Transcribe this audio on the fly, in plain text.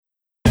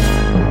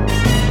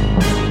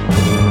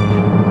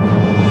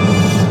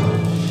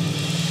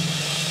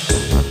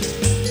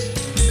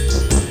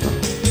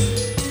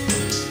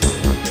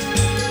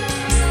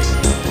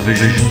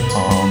Vision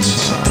on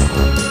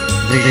Sound.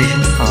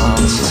 Vision on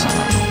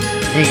Sound.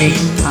 Vision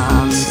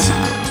on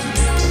Sound.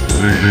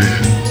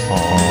 Vision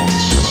on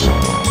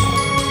Sound.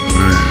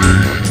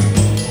 Vision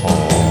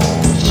on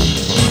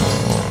Sound.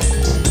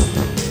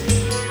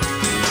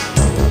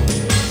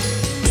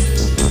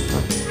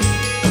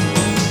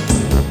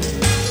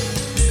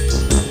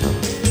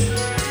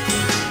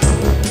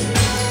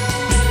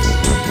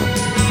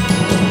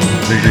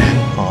 Vision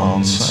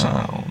on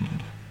Sound.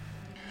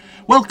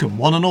 Welcome,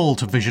 one and all,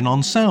 to Vision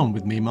on Sound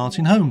with me,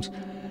 Martin Holmes.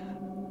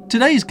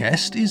 Today's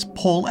guest is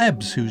Paul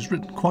Ebbs, who's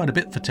written quite a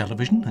bit for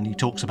television, and he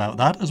talks about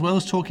that, as well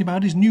as talking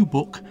about his new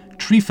book,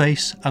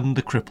 Treeface and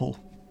the Cripple.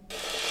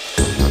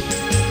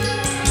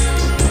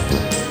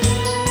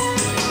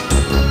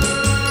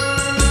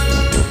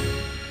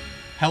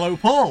 Hello,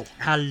 Paul.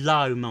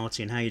 Hello,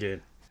 Martin. How you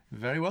doing?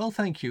 Very well,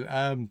 thank you.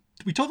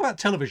 We talk about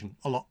television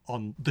a lot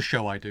on the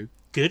show I do.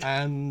 Good.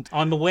 And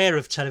I'm aware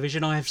of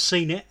television. I have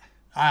seen it.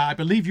 I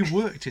believe you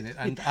worked in it,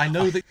 and I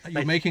know that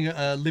you're making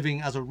a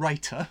living as a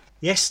writer.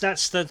 Yes,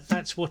 that's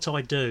what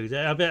I do.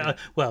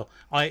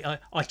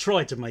 I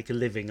tried to make a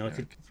living. I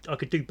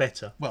could do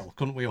better. Well,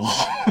 couldn't we all?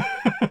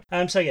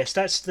 So yes,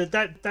 that's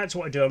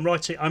what I do.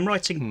 I'm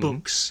writing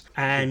books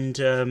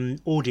and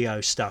audio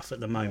stuff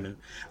at the moment.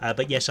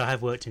 But yes, I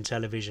have worked in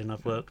television.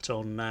 I've worked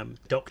on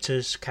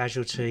Doctors,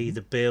 Casualty,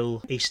 The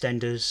Bill,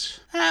 EastEnders.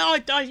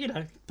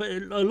 But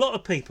a lot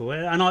of people,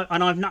 and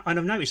I've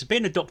noticed,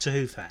 being a Doctor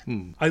Who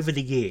fan over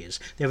the years,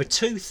 there are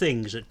two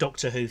things that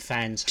Doctor Who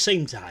fans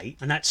seem to hate,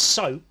 and that's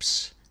soaps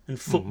and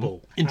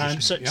football.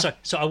 Interesting.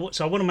 So I want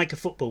to make a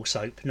football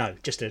soap. No,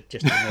 just a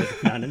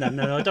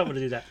no, I don't want to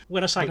do that.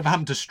 When I say Whatever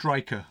happened to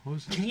Striker? What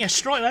was it? yeah,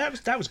 Striker,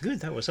 that was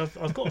good.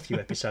 I've got a few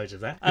episodes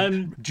of that.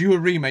 Do a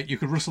remake. You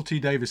could Russell T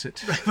Davies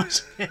it.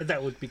 Yeah,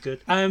 that would be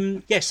good.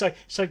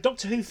 So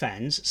Doctor Who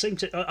fans seem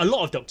to, a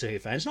lot of Doctor Who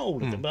fans, not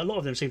all of them, but a lot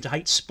of them seem to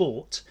hate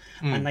sport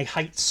and they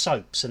hate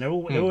soaps, and they're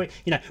all,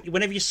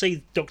 whenever you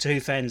see Doctor Who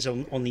fans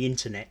on the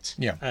internet,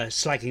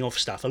 slagging off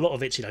stuff, a lot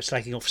of it's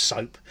slagging off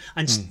soap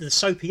and the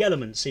soapy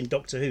elements in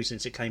Doctor Who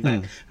since it came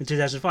back in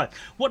 2005.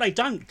 What they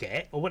don't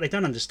get, or what they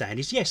don't understand,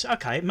 is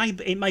it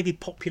may be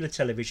popular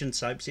television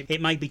soaps.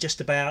 It may be just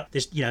about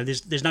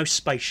there's no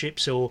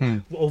spaceships or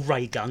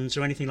ray guns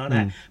or anything like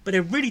that, but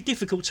they're really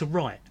difficult to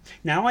write.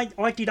 Now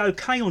I did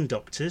okay on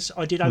Doctors,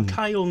 I did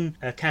okay on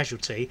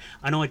Casualty,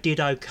 and I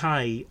did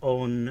okay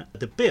on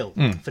The Bill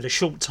for the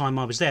short time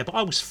I was there, but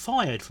I was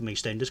fired from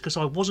EastEnders because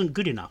I wasn't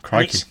good enough.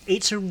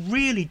 It's a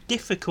really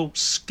difficult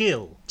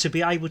skill to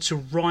be able to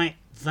write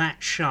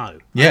that show.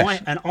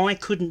 Yes. And I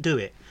couldn't do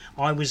it.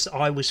 I was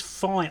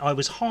hired. I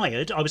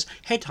was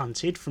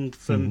headhunted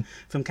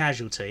from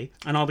Casualty,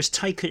 and I was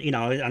taken.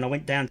 And I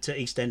went down to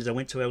EastEnders. I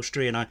went to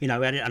Elstree, and I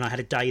had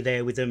a day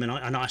there with them,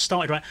 and I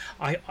started.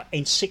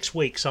 In 6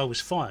 weeks, I was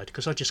fired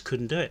because I just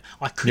couldn't do it.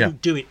 I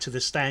couldn't do it to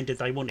the standard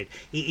they wanted.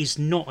 It is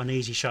not an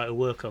easy show to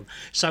work on.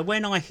 So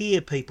when I hear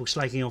people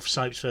slagging off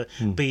soaps for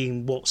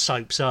being what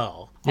soaps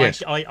are,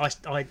 yes. I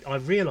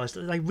realise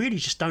that they really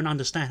just don't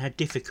understand how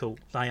difficult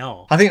they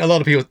are. I think a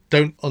lot of people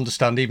don't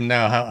understand even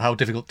now how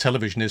difficult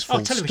television is.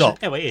 Full television. stop.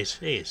 Oh, it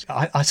is.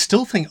 I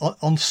still think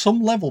on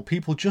some level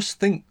people just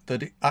think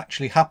that it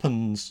actually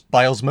happens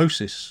by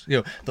osmosis.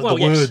 That the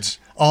words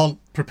aren't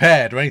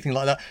prepared or anything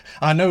like that.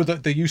 I know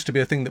that there used to be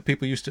a thing that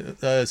people used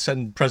to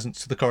send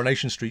presents to the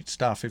Coronation Street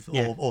staff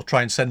or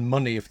try and send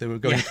money if they were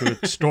going through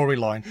a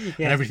storyline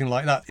and everything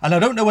like that. And I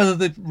don't know whether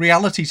the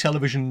reality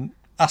television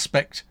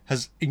aspect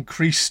has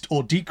increased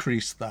or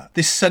decreased that.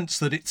 This sense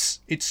that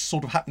it's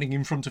sort of happening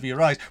in front of your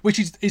eyes, which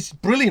is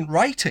brilliant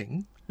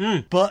writing.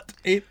 But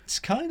it's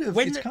kind of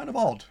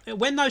odd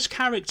when those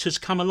characters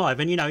come alive,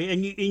 and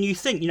you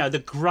think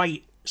the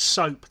great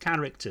soap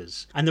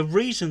characters, and the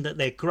reason that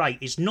they're great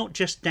is not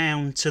just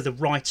down to the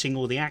writing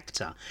or the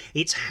actor,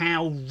 it's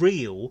how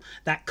real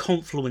that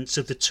confluence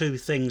of the two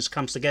things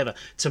comes together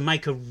to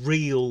make a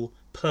real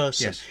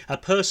person, a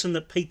person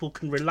that people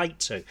can relate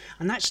to,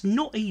 and that's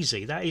not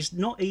easy. That is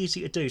not easy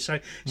to do. So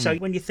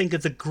when you think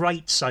of the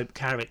great soap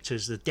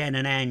characters, the Den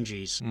and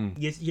Angies,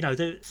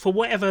 for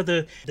whatever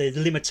the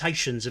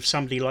limitations of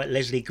somebody like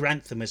Leslie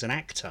Grantham as an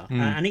actor,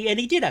 and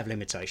he did have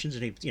limitations,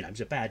 and he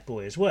was a bad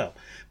boy as well.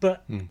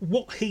 But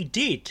what he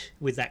did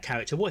with that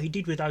character, what he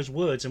did with those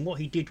words, and what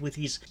he did with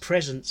his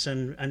presence,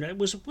 and it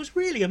was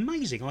really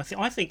amazing.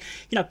 I think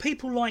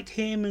people like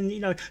him,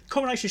 and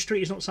Coronation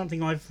Street is not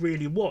something I've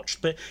really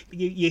watched, but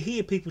you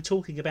hear people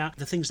talking about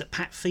the things that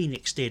Pat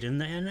Phoenix did,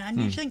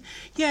 and you think,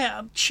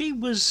 she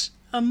was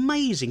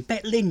amazing.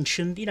 Bet Lynch,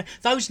 and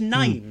those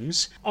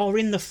names are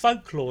in the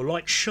folklore,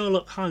 like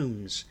Sherlock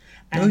Holmes.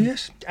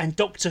 And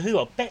Doctor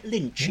Who. Bet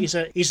Lynch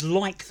is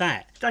like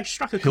that. They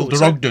struck a chord.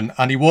 Hilda Ogden,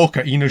 Annie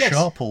Walker, Ena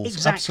Sharples.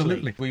 Exactly.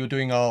 Absolutely. We were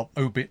doing our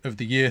obit of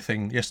the year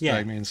thing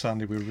yesterday. Me and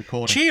Sandy, we were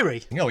recording.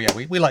 Cheery. Oh yeah,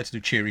 we like to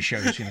do cheery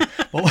shows,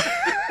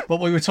 But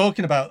we were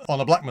talking about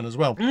Honor Blackman as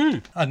well,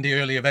 and the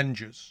early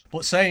Avengers.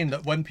 But saying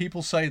that when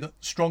people say that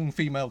strong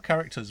female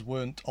characters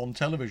weren't on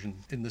television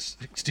in the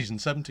 60s and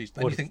 70s,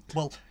 then you think,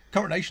 well,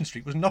 Coronation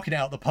Street was knocking it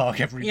out of the park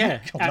every Yeah,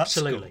 week on that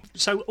absolutely. school.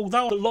 So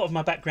although a lot of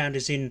my background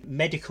is in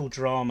medical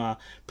drama,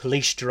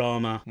 police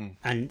drama,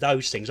 and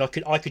those things, I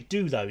could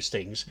do those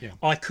things. Yeah.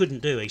 I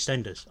couldn't do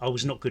EastEnders. I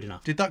was not good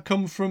enough. Did that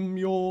come from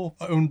your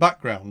own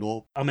background,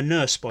 or? I'm a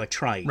nurse by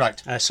trade,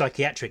 Right. A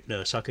psychiatric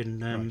nurse. I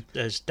can,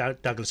 as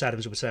Douglas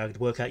Adams would say, I could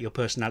work out your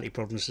personality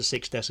problems to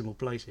 6 decimal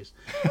places.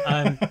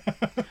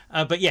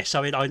 But yes,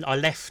 I mean, I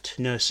left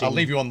nursing. I'll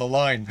leave you on the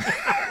line.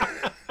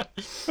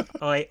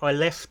 I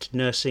left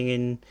nursing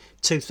in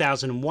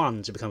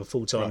 2001 to become a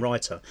full-time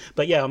writer.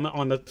 But yeah,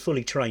 I'm a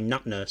fully trained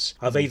nut nurse.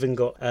 I've even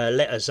got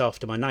letters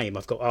after my name.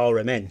 I've got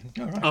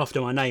RMN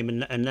after my name,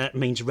 and that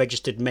means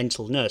registered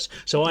mental nurse.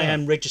 So I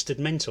am registered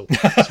mental.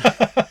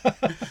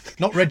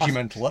 Not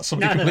regimental, that's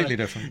something completely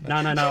different.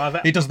 No.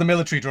 He does the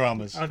military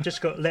dramas. I've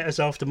just got letters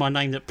after my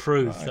name that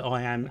prove that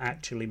I am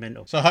actually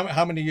mental. So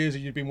how many years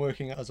have you been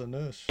working as a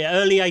nurse? Yeah,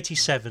 early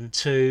 87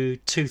 to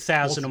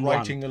 2001. Was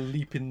writing a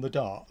leap in the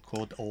dark?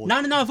 Or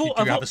No, did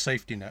you have a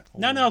safety net? Or...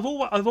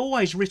 No, I've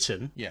always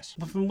written. Yes.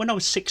 From when I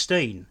was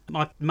 16,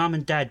 my mum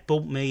and dad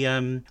bought me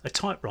a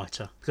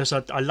typewriter because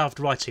I loved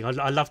writing.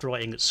 I loved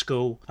writing at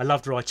school. I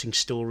loved writing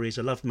stories.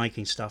 I loved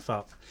making stuff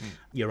up,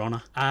 Your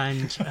Honour.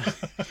 And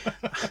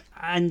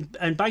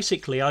and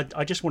basically,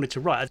 I just wanted to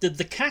write.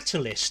 The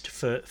catalyst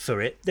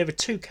for it, there were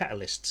two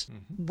catalysts.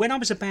 When I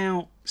was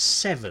about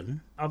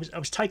 7, I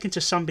was taken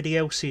to somebody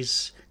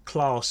else's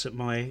class at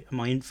my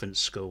infant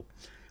school.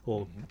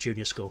 Or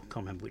junior school, can't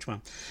remember which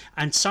one.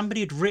 And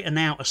somebody had written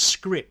out a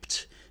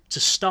script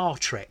to Star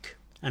Trek,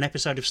 an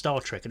episode of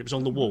Star Trek, and it was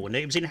on the wall, and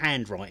it was in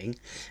handwriting,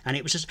 and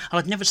it was just,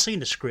 I'd never seen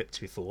the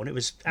script before, and it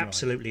was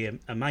absolutely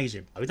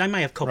amazing. They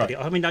may have copied it.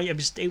 I mean,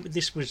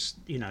 this was,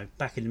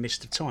 back in the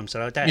mist of time,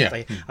 so I doubt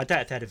they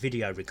had a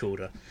video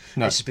recorder.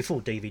 No. This is before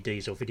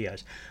DVDs or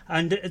videos,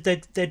 and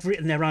they'd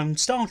written their own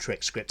Star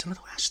Trek script, and I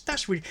thought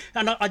that's really,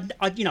 and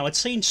I'd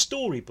seen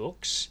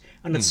storybooks.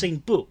 And I'd seen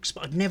books,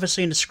 but I'd never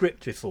seen a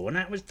script before, and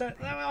I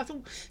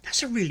thought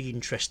that's a really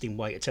interesting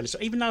way to tell a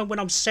story. Even though when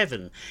I was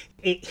 7,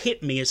 it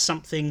hit me as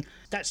something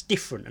that's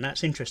different and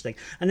that's interesting.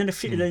 And then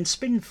then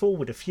spin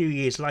forward a few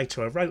years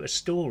later, I wrote a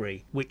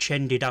story which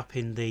ended up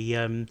in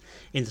the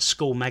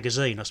school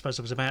magazine. I suppose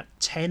I was about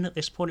 10 at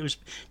this point. It was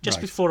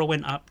just before I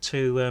went up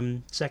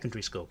to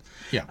secondary school.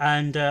 Yeah.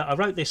 And I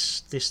wrote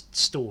this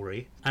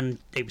story, and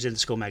it was in the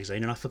school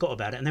magazine, and I forgot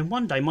about it. And then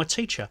one day, my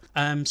teacher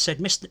said,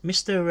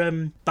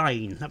 "Mr.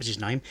 Bain," that was his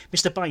name.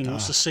 "Mr. Bain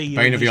wants to see you."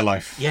 Bane of your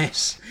life.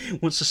 Yes,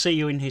 wants to see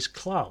you in his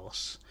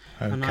class.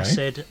 Okay. And I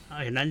said,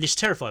 and this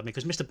terrified me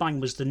because Mr. Bain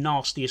was the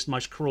nastiest,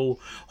 most cruel,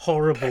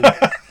 horrible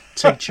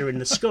teacher in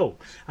the school.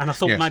 And I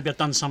thought maybe I'd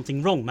done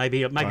something wrong.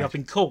 Maybe I've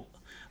been caught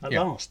at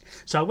last.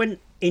 So I went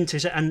into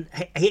it, and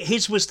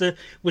his was the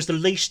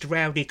least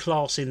rowdy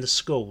class in the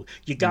school.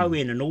 You go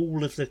in, and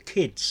all of the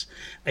kids,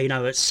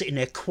 are sitting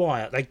there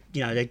quiet.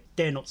 They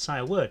dare not say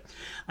a word.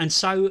 And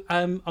so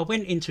I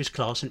went into his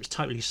class, and it was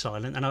totally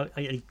silent. And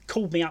he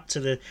called me up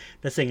to the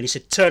thing, and he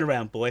said, "Turn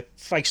around, boy,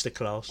 face the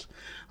class."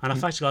 And I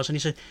faced the class, and he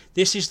said,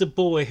 "This is the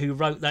boy who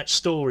wrote that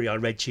story I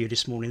read to you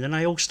this morning." And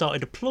they all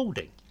started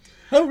applauding.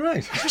 Oh,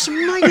 right. It was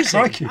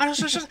amazing.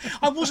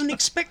 I wasn't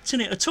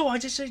expecting it at all. I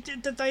just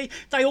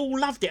they all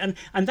loved it,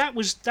 and that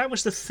was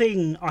the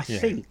thing, I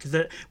think,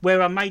 that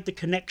where I made the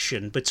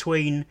connection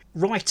between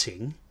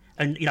writing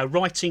and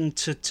writing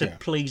to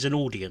please an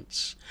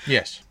audience.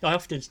 Yes. I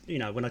often,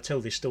 when I tell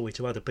this story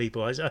to other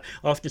people, I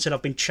often said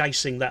I've been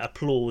chasing that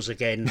applause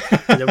again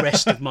for the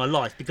rest of my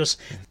life, because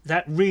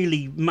that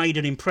really made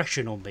an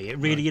impression on me. It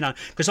really,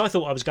 because I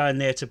thought I was going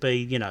there to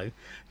be,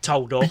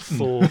 told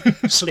off or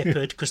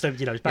slippered, because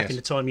back in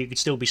the time you could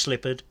still be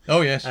slippered.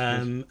 Oh yes.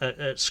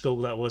 At school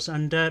that was,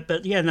 and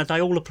but yeah, no, they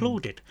all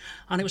applauded,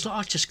 and it was like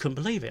I just couldn't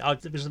believe it.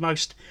 It was the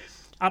most.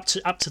 Up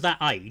to that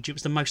age, it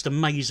was the most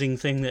amazing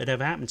thing that had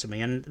ever happened to me,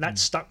 and that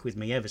stuck with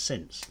me ever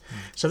since.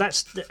 So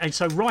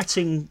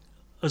writing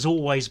has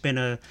always been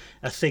a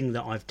thing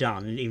that I've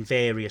done in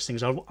various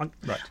things. And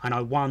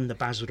I won the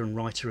Basildon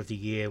Writer of the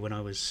Year when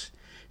I was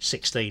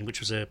 16, which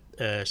was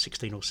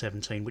 16 or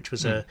 17, which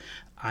was a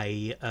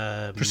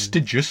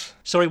prestigious.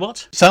 Sorry,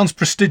 what? Sounds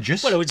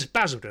prestigious. Well, it's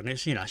Basildon.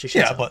 It's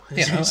but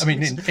I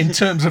mean, in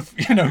terms of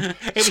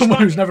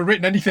someone who's never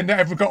written anything that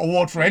ever got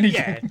award for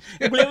anything.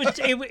 Yeah. Well,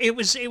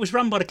 it was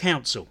run by the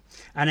council,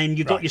 and then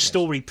you got your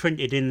story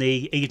printed in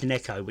the Evening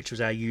Echo, which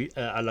was our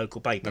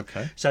local paper.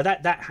 Okay. So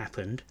that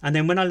happened, and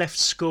then when I left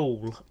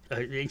school,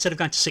 instead of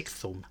going to sixth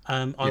form,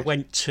 I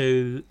went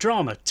to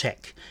Drama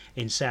Tech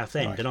in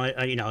Southend, and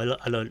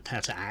I learned how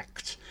to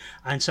act.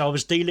 And so I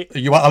was dealing.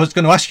 I was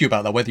going to ask you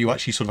about that. Whether you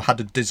actually sort of had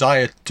a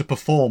desire to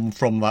perform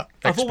from that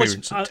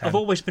experience. I've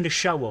always been a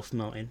show-off,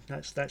 Martin.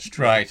 That's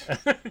true. Right.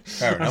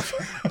 Fair enough.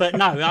 But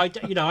no,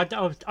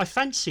 I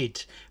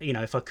fancied,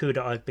 if I could,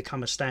 I'd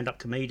become a stand-up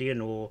comedian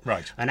or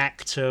an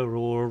actor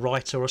or a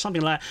writer or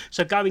something like that.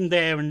 So going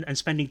there and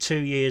spending 2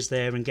 years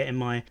there and getting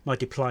my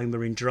diploma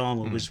in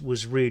drama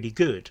was really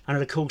good. And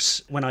of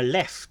course, when I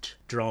left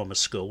drama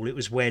school, it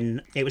was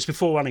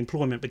before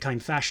unemployment became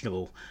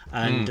fashionable,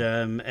 and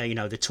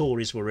the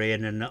Tories were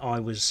in, and I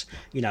was,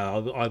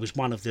 I was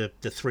one of the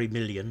 3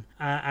 million.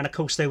 And of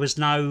course, there was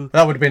no.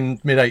 That would have been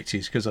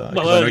mid-80s, because I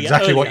know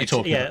exactly what you're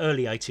talking about. Yeah,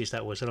 early 80s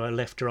that was, and I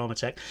left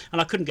Dramatech,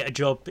 and I couldn't get a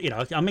job.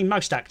 I mean,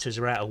 most actors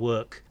are out of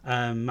work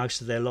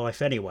most of their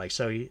life anyway.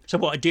 So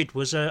what I did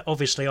was,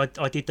 obviously,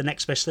 I did the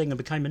next best thing and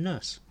became a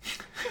nurse,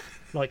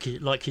 like you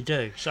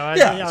do. So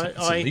it's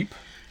a leap.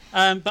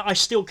 But I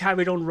still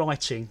carried on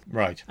writing.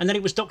 Right. And then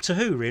it was Doctor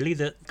Who, really,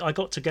 that I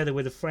got together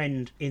with a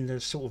friend in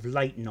the sort of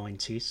late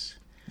 90s.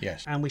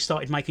 Yes. And we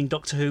started making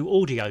Doctor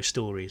Who audio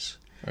stories.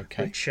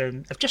 Okay. Which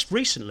have just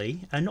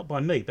recently, and not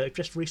by me, but have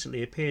just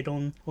recently appeared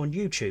on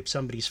YouTube.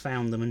 Somebody's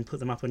found them and put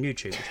them up on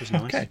YouTube, which was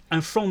nice. Okay.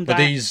 And from that...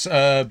 Are these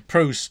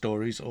prose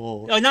stories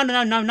or... Oh,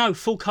 no,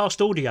 full cast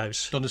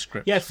audios. Done as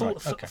scripts? Yeah,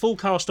 right. full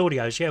cast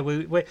audios. Yeah,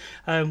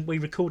 we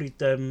recorded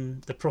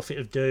The Prophet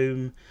of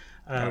Doom,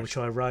 which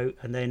I wrote,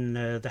 and then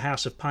The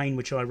House of Pain,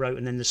 which I wrote,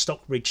 and then The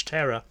Stockbridge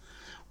Terror,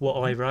 what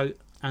I wrote,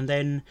 and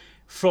then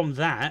from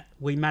that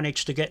we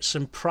managed to get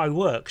some pro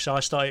work. So I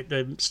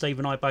started, Steve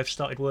and I both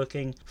started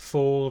working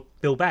for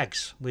Bill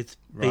Baggs with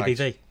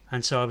BBV,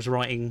 and so I was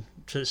writing.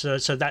 So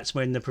that's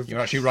when you're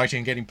actually writing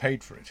and getting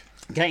paid for it.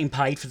 Getting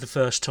paid for the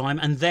first time,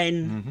 and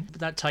then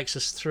that takes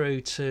us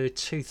through to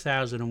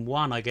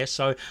 2001, I guess.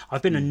 So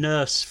I've been a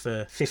nurse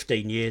for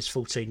 14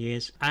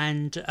 years,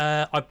 and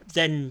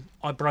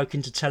I broke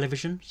into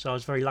television. So I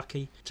was very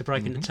lucky to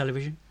break into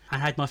television. I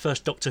had my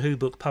first Doctor Who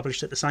book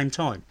published at the same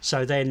time.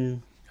 So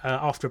then,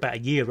 after about a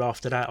year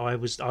after that, I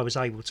was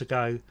able to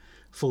go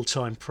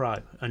full-time pro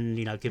and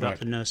give up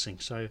the nursing.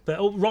 But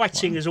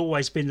writing has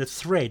always been the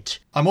thread.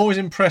 I'm always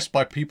impressed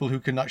by people who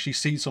can actually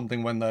see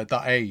something when they're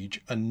that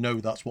age and know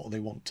that's what they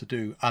want to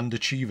do and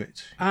achieve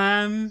it.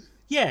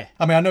 Yeah.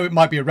 I mean, I know it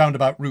might be a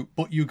roundabout route,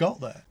 but you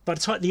got there. By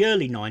the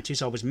early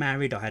 90s, I was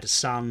married, I had a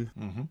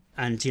son,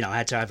 and I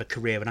had to have a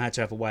career and I had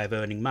to have a way of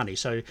earning money.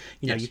 So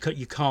Yes. you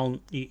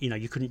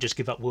couldn't just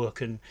give up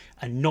work and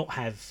not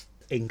have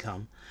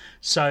income.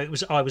 So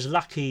I was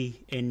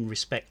lucky in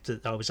respect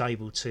that I was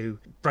able to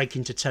break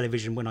into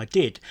television when I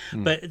did.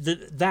 But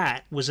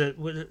that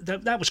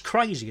was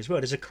crazy as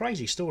well. There's a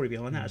crazy story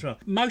behind that as well.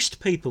 Most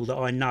people that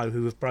I know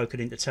who have broken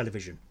into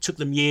television took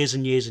them years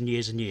and years and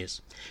years and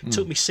years. It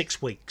took me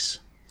 6 weeks.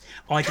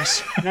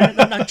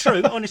 No,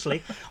 true,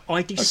 honestly.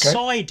 I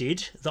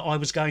decided that I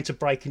was going to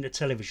break into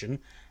television,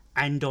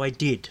 and I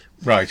did.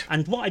 Right.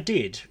 And what I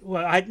did,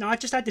 I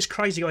just had this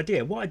crazy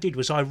idea. What I did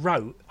was I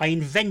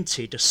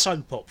invented a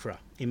soap opera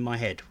in my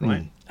head,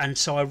 right? And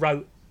so I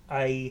wrote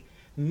a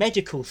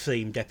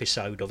medical-themed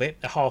episode of it,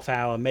 a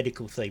half-hour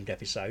medical-themed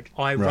episode.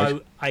 I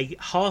wrote a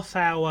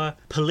half-hour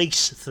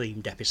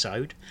police-themed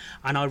episode,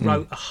 and I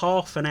wrote a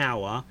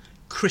half-an-hour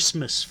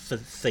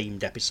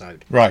Christmas-themed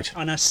episode. Right.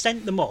 And I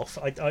sent them off.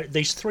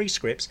 These 3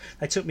 scripts,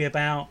 they took me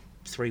about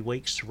 3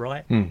 weeks to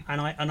write, and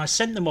I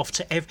sent them off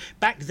to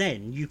back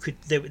then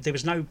there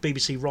was no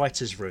BBC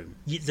writers' room.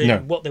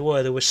 What there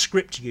were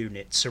script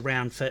units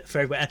around for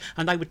everywhere,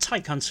 and they would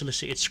take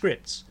unsolicited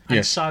scripts.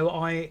 And so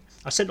I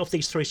sent off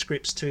these 3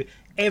 scripts to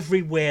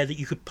everywhere that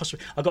you could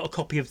possibly. I got a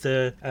copy of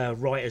the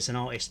Writers and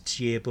Artists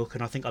Yearbook,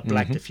 and I think I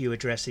blagged a few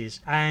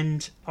addresses,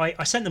 and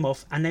I sent them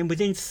off, and then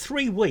within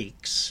 3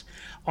 weeks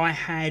I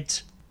had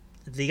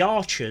The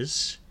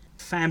Archers,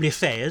 Family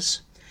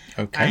Affairs,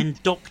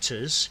 and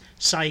Doctors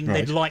saying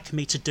they'd like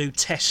me to do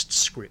test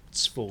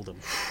scripts for them.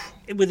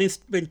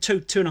 Within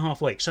two and a half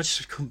weeks. I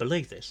just couldn't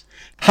believe this.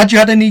 Had you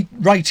had any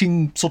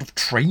writing sort of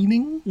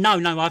training? No,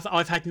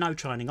 I've had no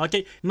training. I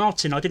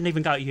didn't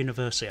even go to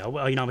university.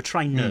 I'm a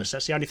trained nurse.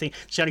 That's the only thing.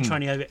 It's the only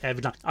training I've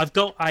ever done. I've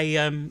got a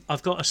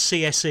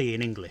CSE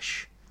in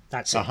English.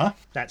 That's it.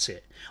 That's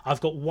it. I've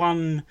got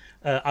 1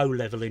 O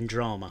level in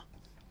drama.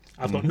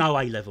 I've got no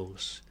A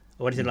levels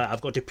or anything like that.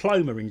 I've got a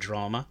diploma in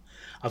drama.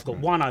 I've got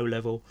 1 O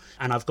level,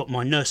 and I've got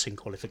my nursing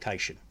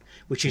qualification,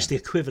 which is the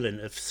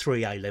equivalent of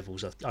 3 A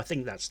levels. I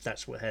think that's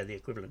how the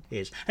equivalent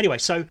is. Anyway,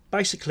 so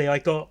basically I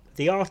got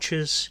The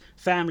Archers,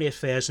 Family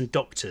Affairs and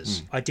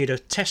Doctors. I did a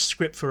test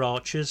script for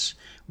Archers,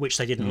 which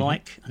they didn't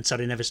like, and so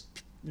they never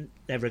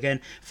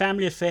again.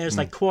 Family Affairs,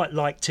 they quite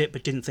liked it,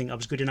 but didn't think I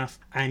was good enough.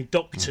 And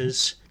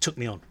Doctors took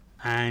me on.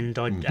 And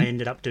I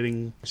ended up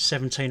doing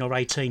 17 or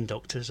 18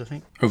 Doctors, I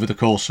think. Over the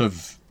course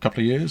of a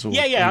couple of years? Or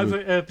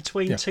over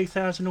between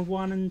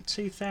 2001 and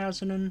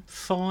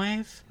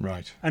 2005.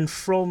 Right. And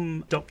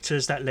from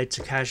Doctors, that led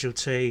to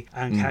Casualty,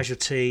 and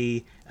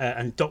Casualty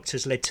and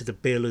Doctors led to The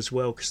Bill as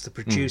well, because the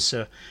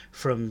producer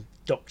from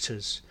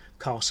Doctors,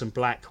 Carson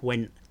Black,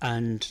 went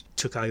and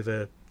took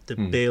over The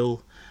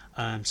Bill.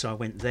 So I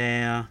went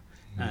there.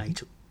 He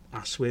took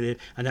us with it,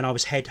 and then I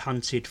was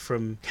headhunted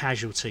from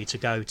Casualty to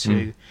go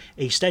to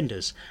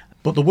EastEnders.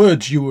 But the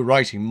words you were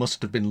writing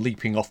must have been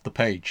leaping off the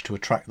page to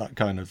attract that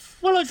kind of.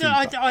 Well,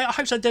 I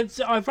hope so.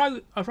 I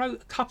wrote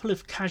a couple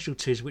of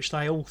Casualties which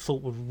they all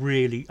thought were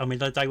really. I mean,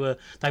 they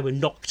were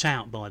knocked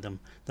out by them.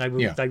 They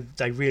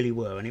really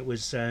were, and it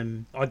was.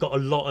 I got a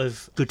lot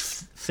of good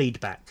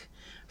feedback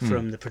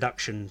from the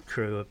production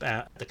crew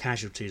about the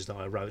Casualties that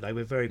I wrote. They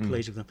were very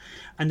pleased with them.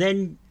 And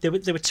then there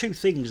were 2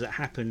 things that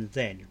happened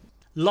then.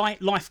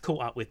 life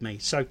caught up with me.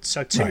 So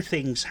two Right.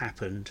 things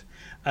happened.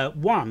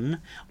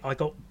 One, I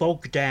got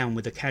bogged down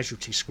with a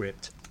casualty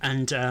script,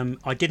 and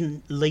I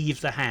didn't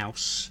leave the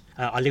house.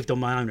 I lived on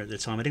my own at the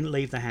time. I didn't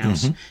leave the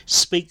house,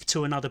 speak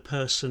to another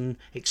person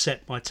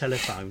except by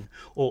telephone,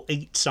 or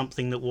eat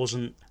something that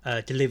wasn't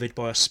delivered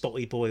by a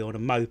spotty boy on a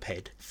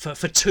moped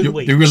for 2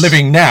 weeks. You were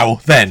living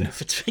now, then.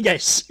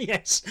 Yes.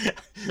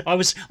 I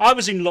was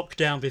in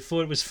lockdown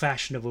before it was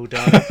fashionable,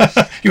 darling.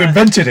 You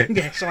invented it.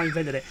 Yes, I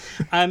invented it.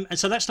 And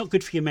so that's not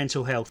good for your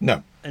mental health.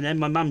 No. And then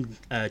my mum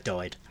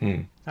died.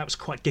 That was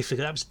quite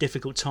difficult. That was a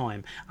difficult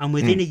time. And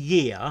within a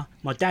year,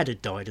 my dad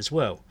had died as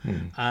well.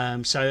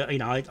 So,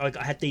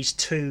 I had these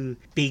two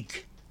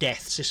big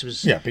deaths. This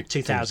was big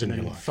things in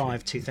your life,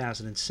 2005,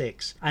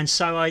 2006. And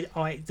so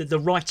the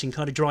writing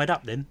kind of dried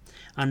up then.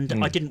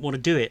 And I didn't want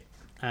to do it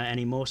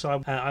anymore.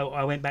 So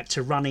I went back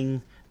to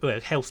running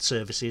health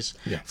services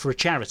for a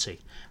charity,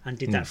 and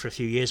did that for a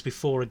few years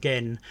before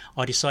again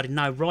I decided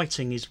no,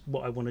 writing is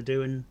what I want to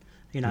do, and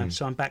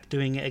so I'm back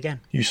doing it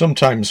again. You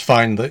sometimes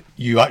find that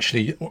you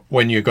actually,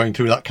 when you're going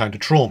through that kind of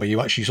trauma,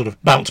 you actually sort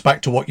of bounce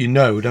back to what you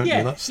know, don't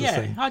you? That's the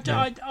thing. I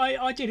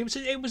did.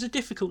 It was a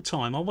difficult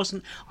time. I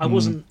wasn't.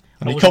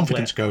 And your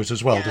confidence goes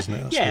as well, doesn't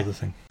it? That's the other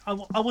thing.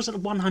 I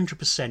wasn't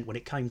 100% when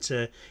it came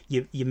to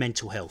your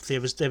mental health.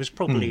 There was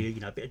probably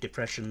a bit of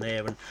depression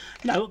there,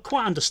 and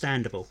quite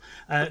understandable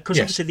because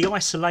obviously the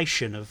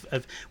isolation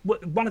of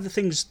one of the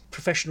things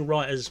professional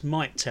writers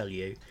might tell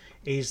you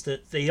is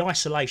that the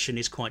isolation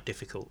is quite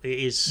difficult. It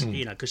is,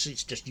 because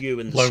it's just you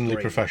and the lonely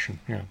screen. profession.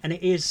 Yeah. And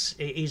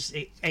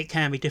it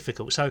can be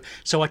difficult.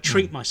 So I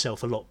treat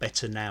myself a lot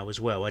better now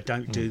as well. I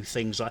don't do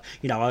things like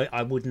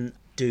I wouldn't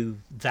do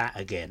that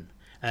again.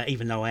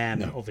 Even though I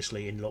am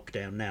obviously in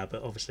lockdown now,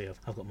 but obviously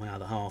I've got my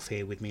other half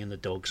here with me and the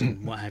dogs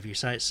and what have you.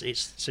 So it's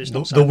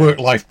not so the bad.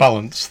 work-life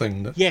balance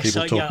thing that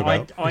people talk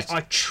about.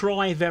 I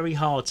try very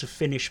hard to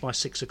finish by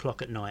 6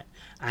 o'clock at night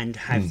and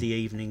have the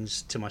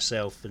evenings to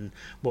myself and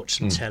watch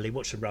some telly,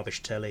 watch some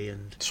rubbish telly,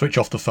 and switch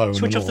off the phone.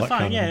 Switch and off all the that phone.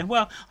 kind of Yeah.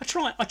 Well,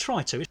 I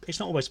try to. It's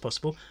not always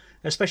possible,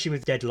 especially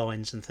with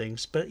deadlines and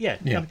things. But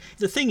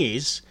the thing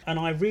is, and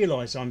I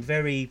realise I'm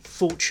very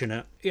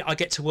fortunate. I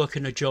get to work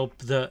in a job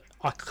that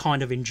I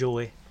kind of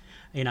enjoy.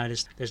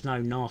 There's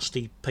no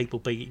nasty people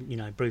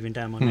breathing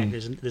down my neck.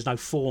 There's no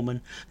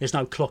foreman. There's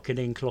no clocking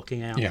in,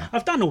 clocking out. Yeah.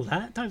 I've done all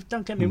that.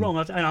 Don't get me wrong.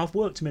 I've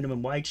worked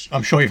minimum wage.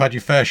 I'm sure you've had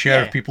your fair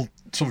share of people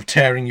sort of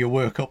tearing your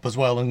work up as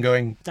well and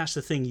going. That's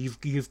the thing.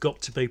 You've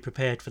got to be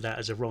prepared for that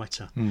as a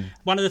writer.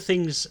 One of the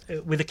things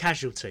with a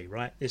casualty,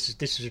 right? This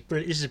is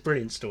a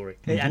brilliant story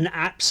and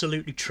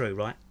absolutely true,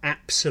 right?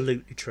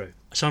 Absolutely true.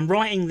 So I'm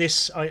writing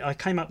this. I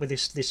came up with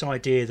this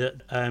idea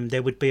that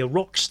there would be a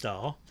rock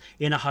star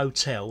in a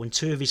hotel and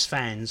two of his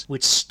fans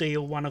would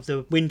steal one of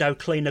the window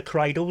cleaner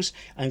cradles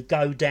and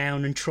go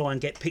down and try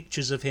and get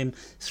pictures of him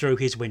through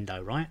his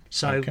window, right?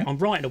 So I'm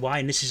writing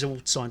away and this is all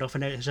signed off,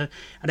 and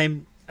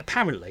then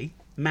apparently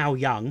Mal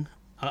Young,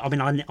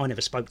 I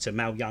never spoke to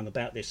Mal Young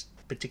about this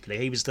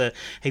particularly. He was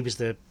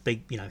the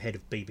big head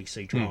of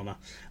BBC drama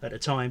at the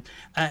time.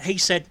 He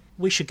said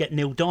we should get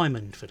Neil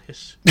Diamond for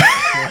this.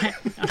 Right?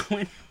 And I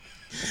went,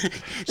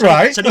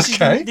 So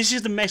this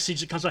is the message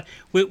that comes. Like,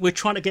 we're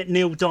trying to get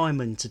Neil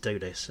Diamond to do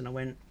this, and I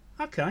went,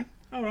 okay,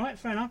 all right,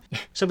 fair enough.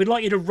 So we'd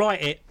like you to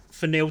write it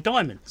for Neil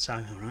Diamond. So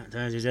all right,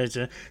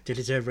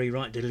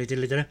 rewrite,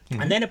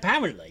 and then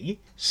apparently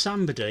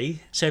somebody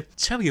said,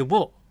 tell you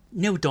what,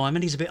 Neil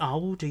Diamond, he's a bit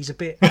old. He's a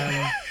bit,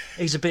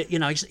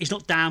 he's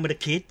not down with the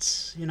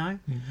kids.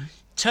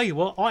 Tell you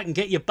what, I can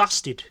get you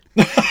busted.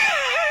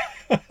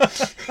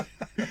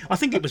 I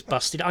think it was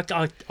busted.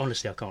 I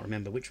honestly I can't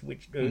remember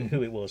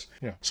who it was.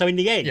 Yeah. So in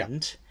the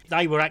end,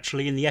 they were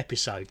actually in the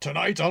episode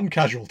tonight on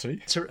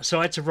Casualty. So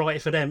I had to write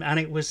it for them, and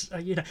it was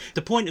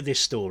the point of this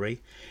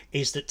story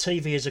is that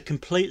TV is a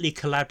completely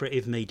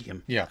collaborative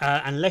medium. Yeah.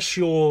 Unless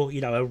you're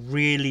a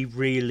really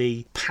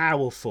really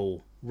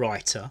powerful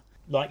writer,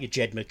 like your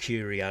Jed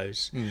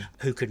Mercurios,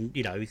 who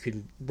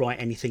can write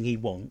anything he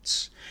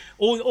wants,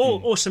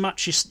 or so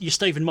much your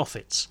Stephen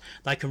Moffats,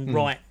 they can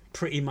write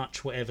pretty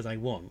much whatever they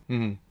want.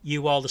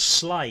 You are the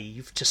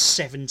slave to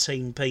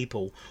 17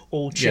 people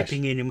all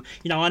chipping in.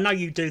 And I know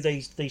you do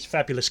these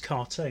fabulous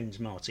cartoons,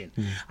 Martin,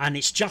 and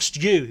it's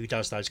just you who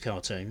does those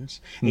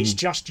cartoons. It's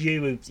just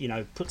you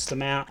who puts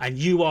them out, and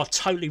you are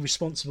totally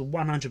responsible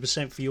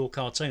 100% for your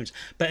cartoons.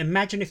 But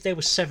imagine if there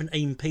were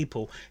 17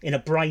 people in a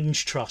brains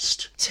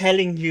trust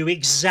telling you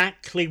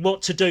exactly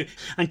what to do.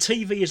 And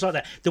TV is like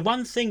that. The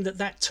one thing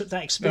that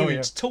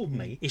experience taught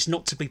me is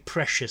not to be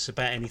precious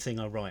about anything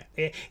I write.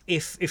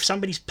 If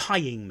somebody's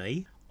paying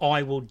me,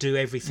 I will do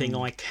everything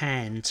I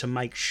can to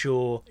make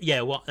sure.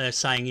 What they're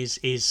saying is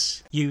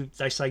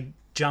they say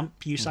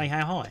jump, you say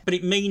how high. But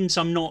it means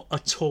I'm not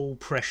at all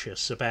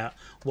precious about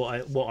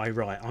what I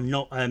write. I'm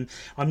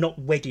not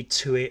wedded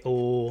to it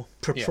or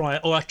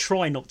or I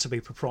try not to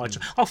be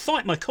proprietary. I'll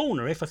fight my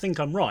corner if I think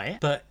I'm right,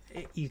 but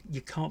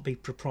you can't be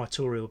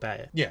proprietorial about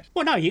it. Yeah.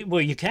 Well, no,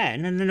 you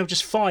can, and then they'll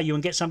just fire you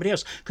and get somebody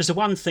else. Because the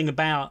one thing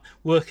about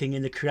working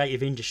in the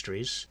creative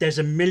industries, there's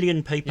a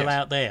million people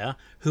out there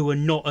who are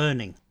not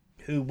earning.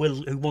 who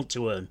want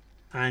to earn,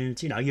 and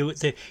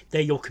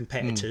they're your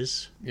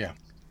competitors. Yeah.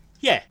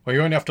 Yeah. Well,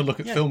 you only have to look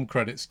at film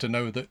credits to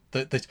know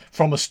that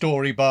from a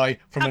story from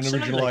Absolutely. an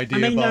original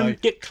idea by...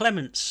 Dick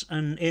Clements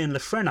and Ian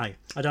Lafreniere,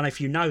 I don't know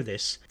if you know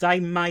this, they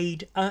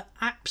made an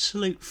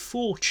absolute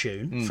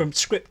fortune from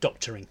script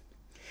doctoring.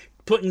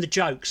 Putting the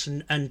jokes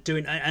and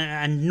doing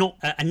and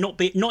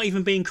not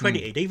even being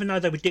credited, even though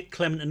they were Dick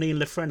Clement and Ian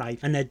Lafreniere,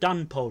 and they'd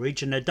done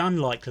Porridge and they'd done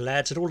Like the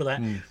Lads and all of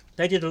that.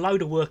 They did a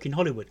load of work in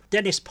Hollywood.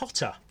 Dennis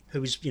Potter,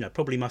 who is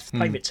probably my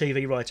favourite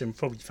TV writer and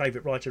probably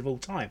favourite writer of all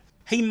time,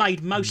 he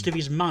made most of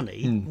his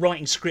money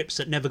writing scripts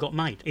that never got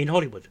made in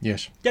Hollywood.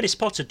 Yes. Dennis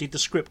Potter did the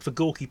script for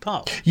Gorky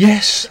Park.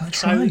 Yes,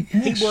 that's right.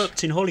 Yes. He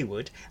worked in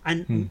Hollywood,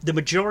 and the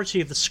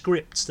majority of the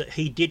scripts that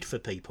he did for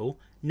people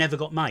never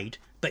got made,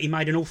 but he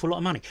made an awful lot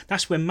of money.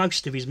 That's where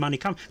most of his money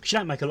comes, because you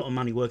don't make a lot of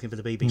money working for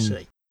the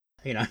BBC.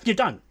 You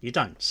don't.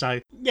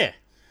 So, yeah.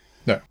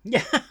 No.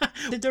 Yeah,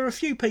 there are a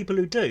few people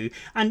who do,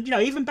 and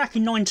even back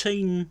in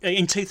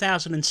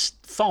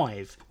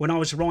 2005, when I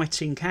was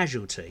writing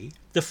Casualty,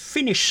 the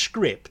finished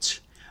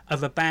script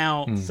of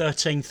about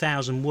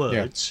 13,000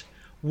 words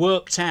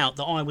worked out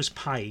that I was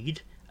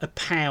paid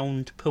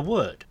 £1 per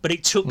word, but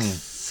it took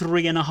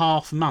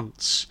 3.5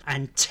 months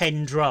and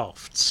 10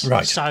 drafts.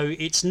 Right. So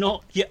it's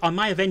not. I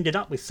may have ended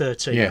up with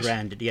 13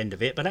 grand at the end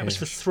of it, but that was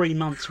for 3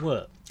 months'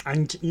 work.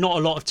 And not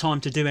a lot of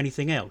time to do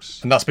anything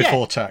else. And that's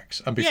before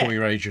tax and before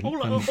your agent.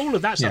 All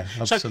of that stuff.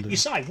 Yeah, so absolutely. you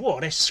say,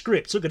 what, there's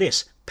scripts, look at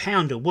this,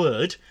 £1 a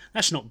word.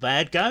 That's not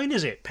bad going,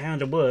 is it?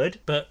 £1 a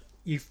word. But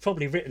you've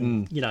probably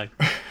written,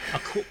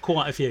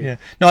 quite a few. Yeah.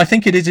 No, I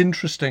think it is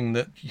interesting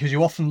that, because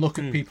you often look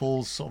at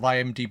people's sort of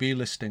IMDb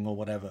listing or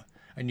whatever,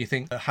 and you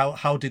think,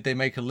 how did they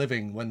make a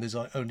living when there's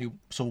only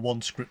sort of one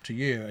script a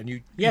year? And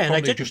you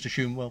probably just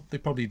assume, well, they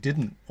probably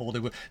didn't, or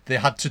they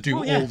had to do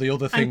all the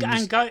other things.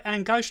 And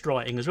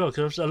ghostwriting as well,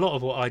 because a lot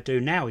of what I do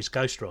now is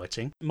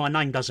ghostwriting. My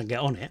name doesn't get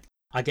on it.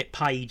 I get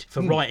paid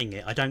for writing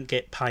it. I don't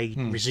get paid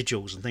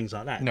residuals and things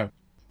like that. No,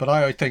 but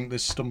I think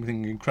there's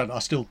something incredible. I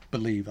still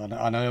believe, and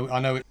I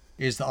know it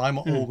is, that I'm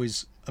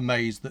always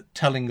amazed that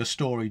telling a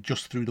story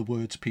just through the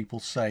words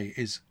people say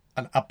is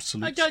an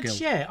absolute skill.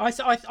 Yeah,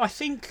 I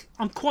think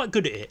I'm quite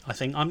good at it. I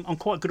think I'm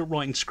quite good at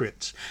writing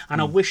scripts,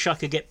 and I wish I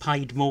could get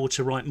paid more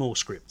to write more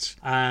scripts.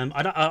 I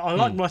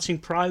like writing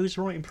prose.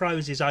 Writing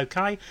prose is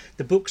okay.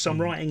 The books I'm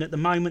writing at the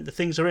moment, the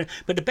things are in.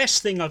 But the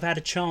best thing I've had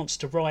a chance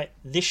to write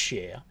this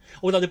year,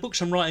 although the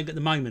books I'm writing at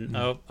the moment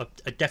are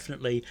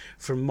definitely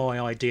from my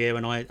idea,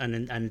 and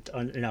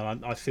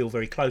I feel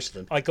very close to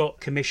them. I got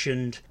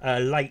commissioned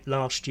late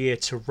last year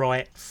to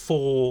write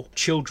 4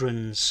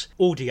 children's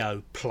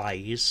audio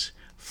plays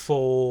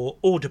for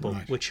Audible,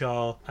 which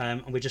are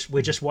we're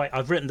just wait.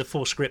 I've written the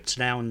 4 scripts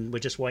now, and we're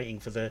just waiting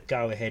for the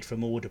go ahead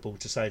from Audible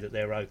to say that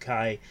they're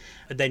okay.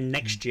 And then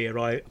next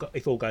year,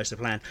 if all goes to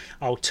plan,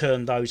 I'll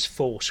turn those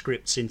 4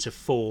 scripts into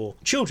 4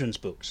 children's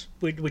books,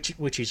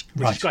 which is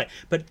great.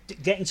 But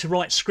getting to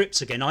write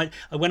scripts again,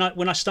 when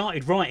I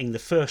started writing the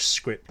first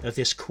script of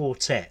this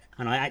quartet,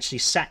 and I actually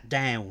sat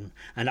down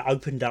and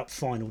opened up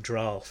Final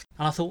Draft,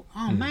 and I thought,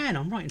 oh man,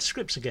 I'm writing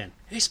scripts again.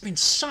 It's been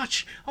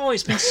such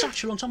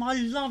a long time. I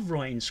love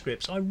writing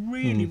scripts. I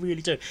really,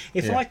 really do.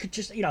 If I could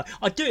just,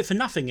 I'd do it for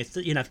nothing if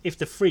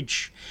the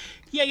fridge,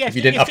 if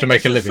you didn't have to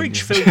make a living, the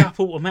fridge filled up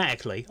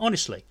automatically.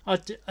 Honestly, I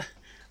do it.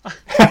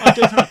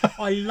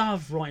 I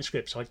love writing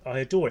scripts. I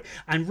adore it.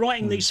 And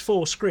writing these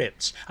 4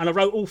 scripts, and I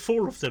wrote all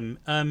 4 of them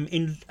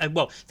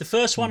the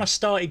first one I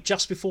started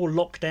just before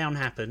lockdown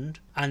happened,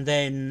 and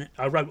then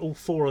I wrote all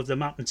 4 of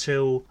them up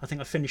until I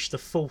think I finished the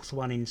 4th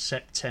one in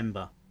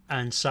September.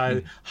 And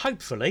so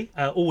hopefully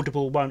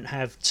Audible won't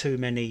have too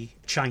many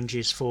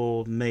changes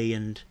for me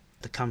and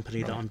the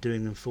company that I'm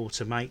doing them for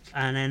to make,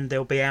 and then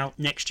they'll be out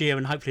next year,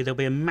 and hopefully they'll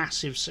be a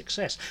massive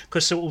success,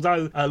 because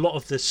although a lot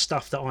of the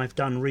stuff that I've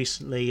done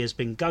recently has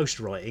been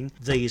ghostwriting,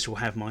 these will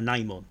have my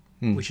name on,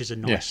 which is a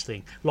nice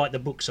thing. Like the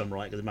books I'm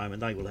writing at the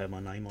moment, they will have my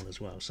name on as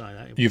well. So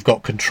you've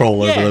got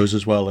control over those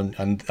as well,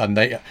 and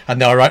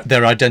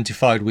they're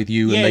identified with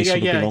you, and they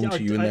sort of belong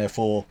to you, and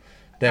therefore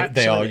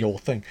they are your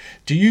thing.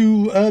 Do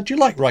you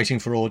like writing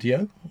for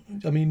audio?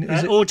 I mean,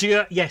 is it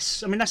audio?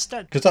 Yes. I mean, that's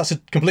because that's a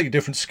completely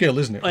different skill,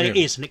 isn't it? Really? It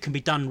is, and it can be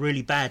done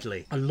really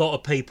badly. A lot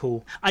of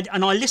people,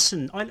 and I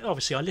listen. I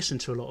listen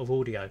to a lot of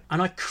audio,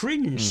 and I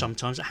cringe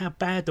sometimes at how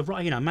bad the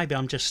writing. Maybe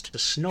I'm just a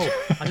snob.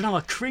 I don't know.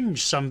 I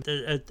cringe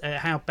at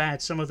how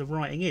bad some of the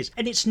writing is,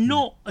 and it's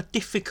not a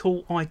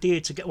difficult idea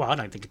to get. Well, I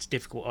don't think it's a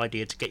difficult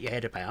idea to get your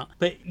head about.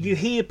 But you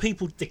hear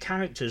people, the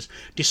characters,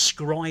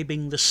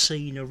 describing the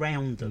scene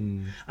around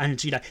them, and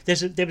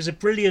there was a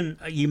brilliant.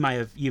 You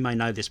may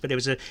know this, but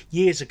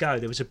years ago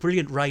there was a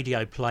brilliant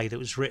radio play that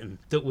was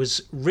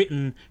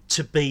written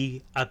to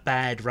be a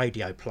bad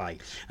radio play,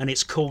 and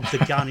it's called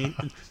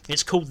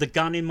The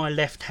Gun in My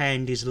Left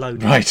Hand Is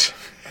Loaded. Right.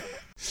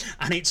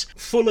 and it's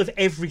full of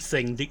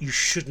everything that you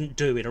shouldn't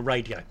do in a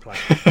radio play.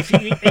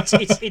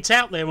 It's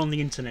out there on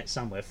the internet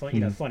somewhere.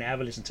 Find it,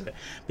 have a listen to it,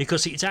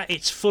 because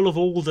it's full of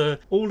all the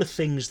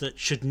things that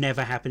should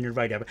never happen in a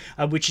radio,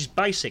 which is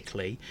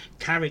basically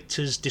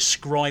characters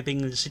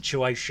describing the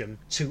situation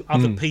to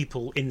other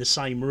people in the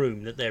same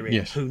room that they're in,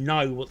 Yes. who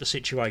know what the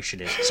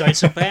situation is. So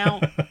it's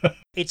about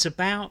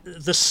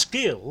the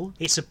skill.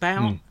 It's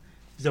about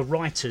the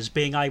writers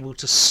being able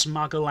to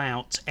smuggle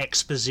out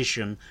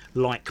exposition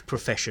like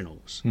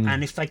professionals.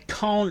 And if they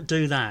can't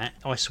do that,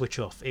 I switch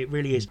off. It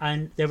really is.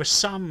 And there are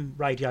some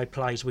radio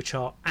plays which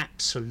are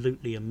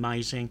absolutely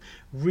amazing,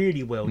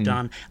 really well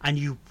done, and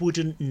you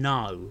wouldn't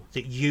know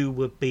that you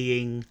were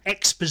being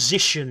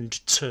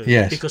expositioned to,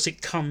 Yes. because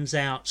it comes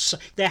out.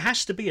 There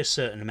has to be a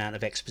certain amount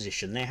of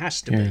exposition. There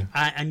has to be,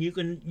 and you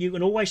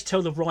can always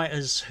tell the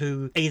writers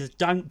who either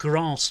don't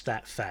grasp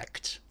that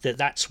fact that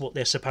that's what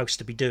they're supposed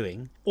to be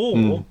doing,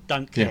 or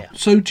don't care.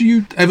 So do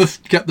you ever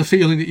get the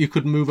feeling that you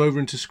could move over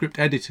into script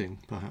editing,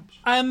 perhaps?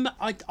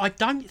 I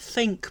don't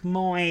think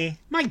maybe.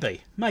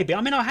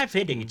 I mean, I have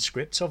edited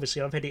scripts.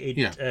 Obviously, I've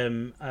edited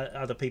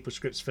other people's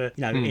scripts for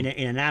in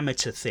an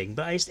amateur thing.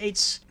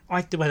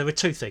 But there were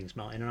two things,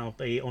 Martin, and I'll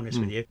be honest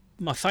with you.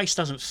 My face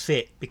doesn't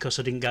fit because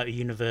I didn't go to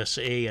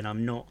university, and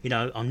I'm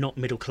not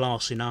middle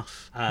class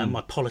enough.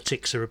 My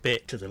politics are a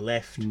bit to the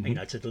left,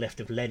 to the left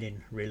of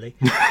Lenin, really.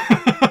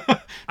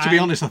 To be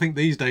honest, I think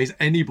these days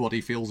anybody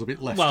feels a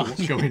bit left to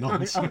what's going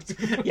on. So.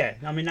 Yeah,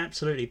 I mean,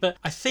 absolutely. But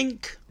I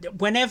think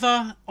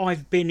whenever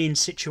I've been in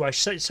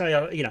situations,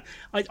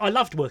 I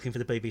loved working for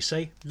the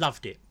BBC,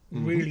 loved it,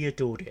 really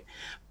adored it.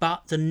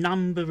 But the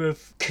number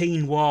of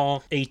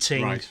quinoa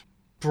eating,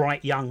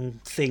 bright young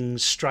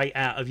things straight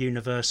out of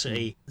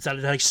university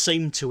that they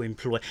seem to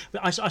employ.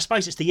 But I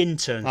suppose it's the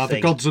intern thing.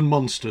 The gods and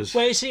monsters.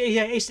 Well,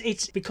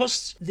 it's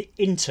because the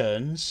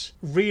interns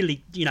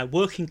really,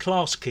 working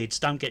class kids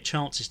don't get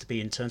chances to be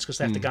interns because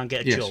they have to go and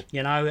get a job,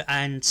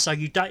 and so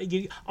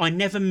I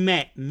never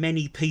met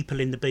many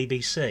people in the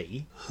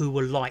BBC who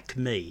were like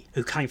me,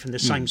 who came from the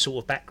same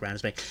sort of background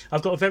as me.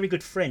 I've got a very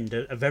good friend,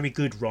 a very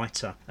good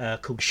writer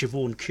called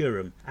Siobhan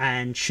Curran,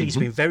 and she's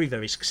been very,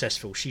 very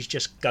successful. She's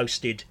just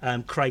ghosted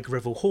Craig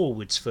Revel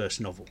Horwood's first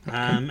novel,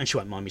 and she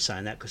won't mind me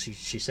saying that because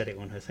she said it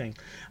on her thing.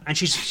 And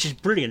she's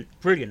brilliant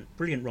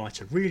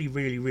writer, really,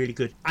 really, really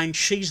good. And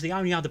she's the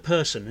only other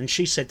person, and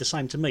she said the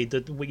same to me,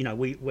 that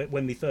we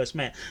when we first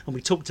met and we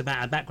talked about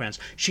our backgrounds.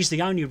 She's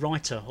the only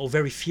writer, or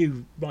very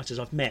few writers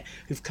I've met,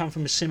 who've come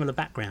from a similar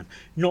background.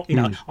 Not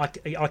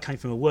I came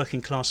from a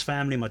working class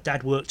family. My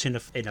dad worked in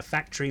a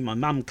factory. My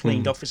mum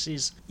cleaned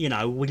offices.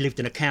 We lived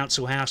in a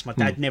council house. My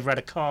dad never had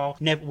a car.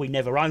 We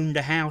never owned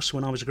a house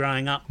when I was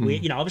growing up.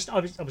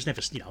 I was never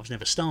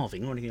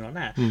starving or anything like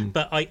that.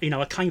 But I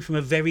came from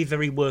a very,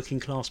 very working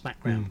class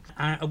background,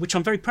 which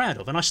I'm very proud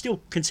of, and I still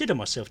consider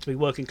myself to be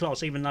working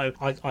class, even though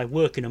I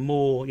work in a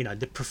more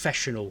the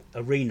professional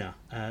arena,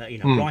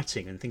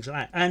 writing and things like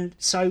that. And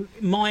so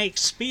my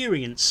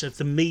experience of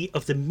the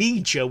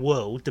media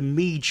world, the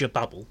media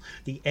bubble,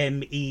 the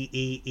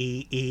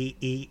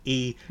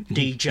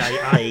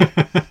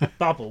MEEEEEEDJA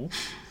bubble,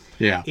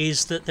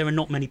 is that there are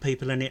not many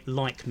people in it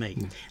like me,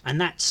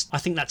 and I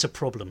think that's a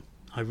problem.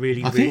 I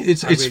think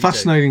it's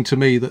fascinating to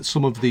me that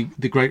some of the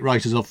great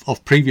writers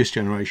of previous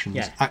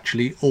generations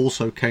actually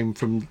also came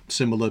from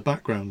similar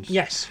backgrounds.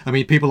 Yes. I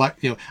mean, people like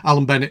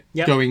Alan Bennett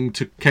going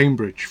to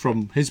Cambridge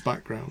from his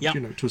background,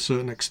 to a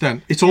certain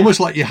extent. It's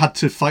almost like you had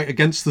to fight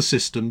against the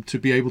system to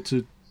be able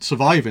to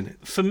survive in it.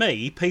 For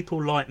me,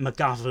 people like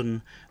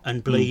McGovern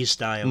and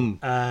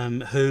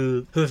Bleasdale,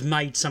 who have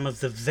made some of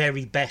the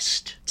very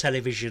best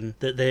television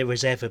that there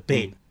has ever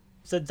been.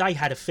 That they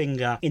had a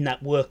finger in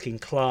that working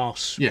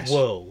class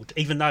world,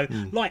 even though,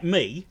 like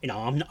me, I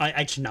don't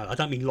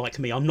mean like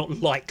me, I'm not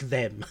like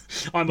them.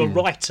 I'm a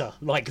writer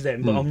like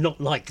them, but I'm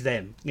not like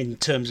them in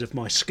terms of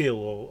my skill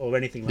or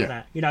anything like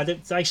that.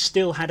 They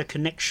still had a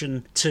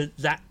connection to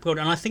that world,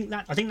 and I think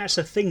that's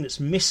the thing that's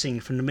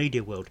missing from the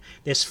media world.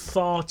 There's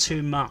far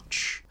too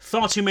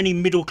many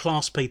middle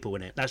class people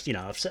in it. That's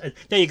there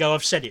you go.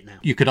 I've said it now.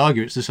 You could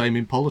argue it's the same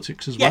in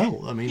politics as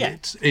well. I mean,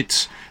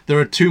 it's there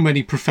are too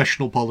many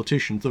professional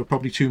politicians. There are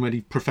probably too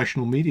many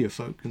professional media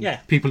folk and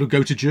people who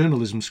go to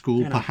journalism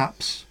school,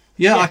 perhaps.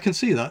 I can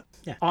see that.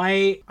 Yeah.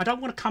 I don't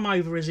want to come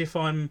over as if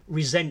I'm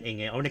resenting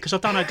it, because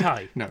I've done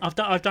okay. No.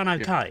 I've done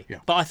okay. Yeah.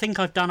 But I think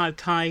I've done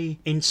okay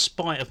in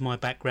spite of my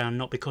background,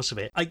 not because of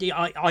it.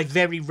 I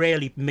very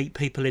rarely meet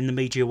people in the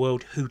media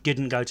world who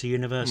didn't go to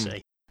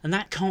university, and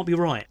that can't be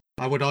right.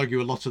 I would argue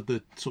a lot of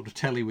the sort of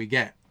telly we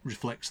get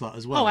reflects that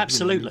as well. Oh,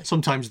 absolutely.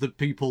 Sometimes the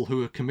people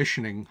who are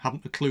commissioning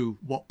haven't a clue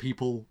what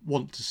people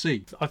want to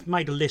see. I've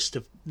made a list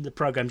of the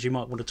programmes you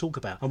might want to talk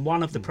about, and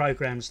one of the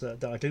programmes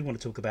that I do want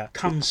to talk about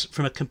comes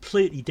from a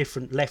completely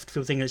different left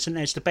field thing, and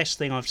it's the best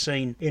thing I've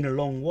seen in a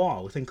long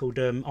while, a thing called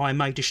I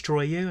May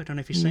Destroy You. I don't know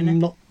if you've seen it.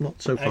 Not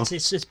so far.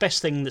 It's the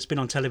best thing that's been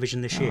on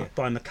television this year,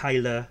 by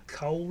Michaela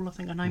Cole, I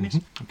think her name is.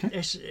 Okay.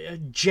 It's a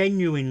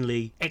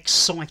genuinely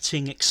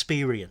exciting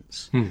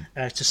experience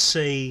to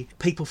see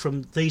people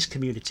from these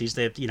communities.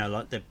 They're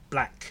like the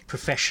black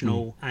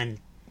professional and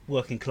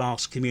working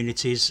class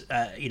communities,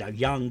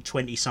 young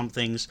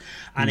 20-somethings,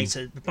 and it's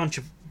a bunch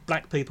of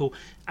black people,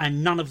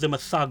 and none of them are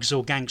thugs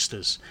or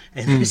gangsters,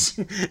 and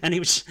it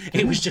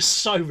was just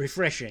so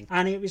refreshing,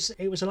 and it was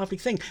a lovely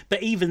thing.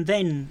 But even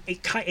then,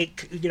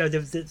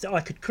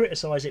 I could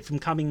criticise it from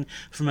coming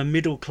from a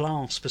middle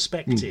class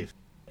perspective.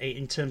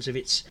 In terms of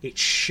its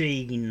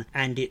sheen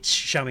and its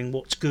showing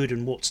what's good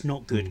and what's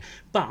not good,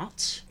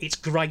 but it's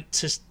great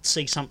to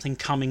see something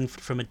coming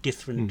from a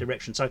different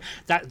direction. So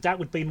that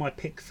would be my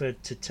pick to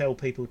tell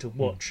people to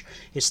watch.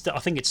 I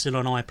think it's still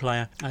on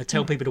iPlayer.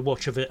 Tell people to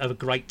watch of a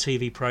great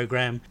TV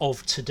program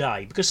of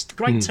today, because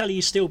great telly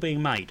is still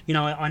being made.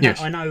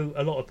 I know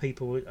a lot of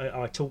people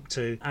I talk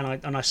to,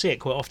 and I see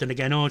it quite often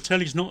again. Oh,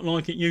 telly's not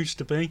like it used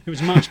to be. It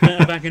was much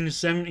better back in the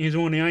 70s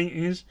or the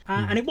 80s,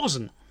 and it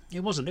wasn't.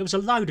 It wasn't. There was a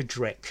load of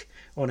dreck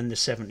on in the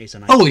 70s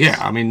and 80s. Oh, yeah.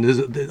 I mean,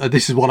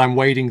 this is what I'm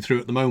wading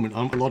through at the moment.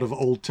 A lot of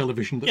old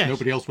television that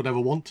nobody else would ever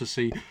want to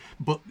see.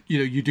 But,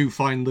 you do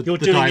find the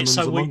diamonds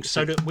amongst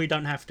so that we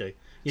don't have to.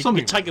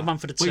 You take one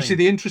for the team. Well, you see,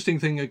 the interesting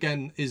thing,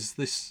 again, is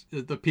this: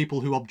 the people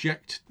who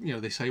object,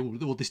 they say,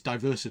 well, this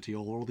diversity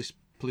or all this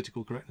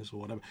political correctness or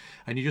whatever.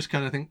 And you just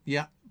kind of think,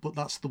 yeah, but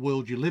that's the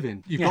world you live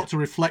in. You've got to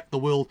reflect the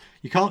world.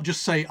 You can't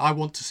just say, I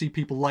want to see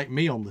people like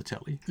me on the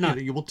telly. No.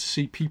 You want to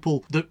see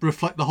people that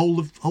reflect the whole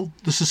of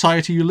the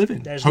society you live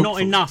in. There's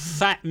not enough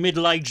fat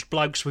middle-aged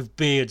blokes with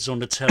beards on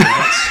the telly.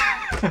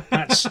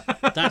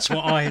 That's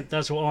what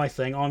I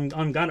think.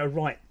 I'm going to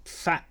write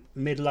fat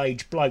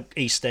middle-aged bloke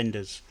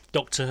EastEnders.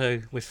 Doctor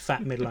Who with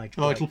fat middle-aged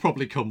bloke. Oh, it'll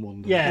probably come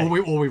one day. Yeah.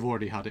 Or we've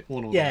already had it.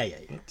 One or Yeah.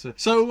 But,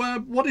 so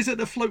what is it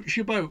that floats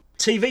your boat?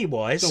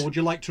 TV-wise... So would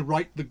you like to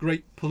write the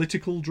great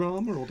political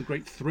drama or the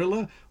great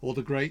thriller or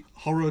the great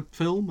horror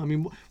film? I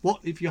mean, what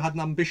if you had an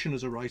ambition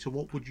as a writer,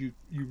 what would you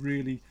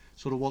really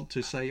sort of want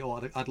to say,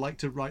 I'd like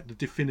to write the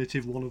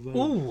definitive one of those?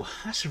 Oh,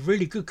 that's a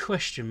really good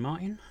question,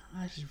 Martin.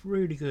 That's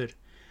really good.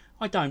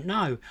 I don't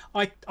know.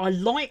 I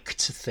like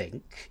to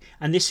think,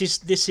 and this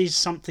is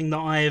something that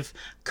I have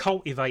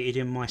cultivated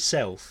in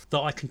myself,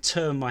 that I can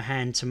turn my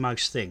hand to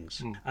most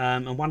things.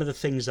 And one of the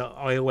things that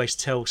I always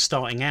tell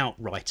starting out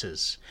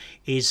writers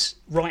is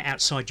write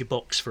outside your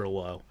box for a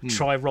while.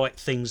 Try write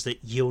things that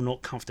you're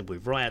not comfortable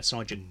with, right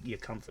outside your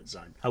comfort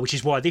zone. Which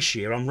is why this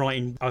year I'm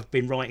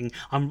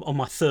on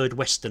my third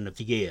Western of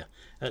the year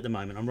at the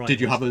moment. I'm writing.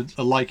 Did you have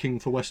a liking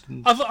for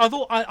Westerns?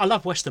 I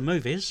love Western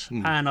movies,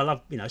 and I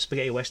love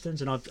spaghetti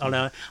westerns, and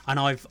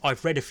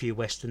I've read a few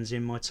westerns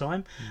in my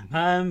time,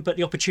 but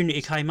the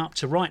opportunity came up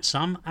to write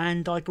some,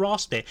 and I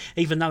grasped it,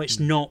 even though it's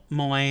not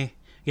my,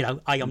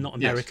 I'm not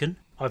American. Yes.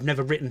 I've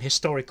never written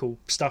historical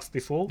stuff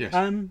before. Yes.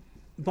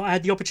 But I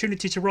had the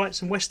opportunity to write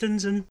some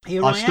westerns, and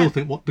here I am. I still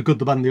think The Good,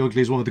 the Bad and the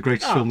Ugly is one of the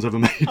greatest films ever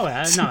made. Oh,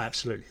 no,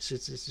 absolutely.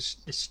 It's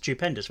a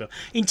stupendous film.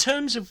 In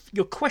terms of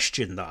your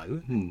question,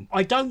 though,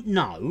 I don't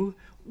know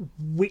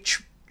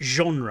which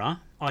genre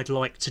I'd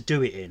like to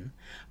do it in,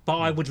 but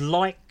I would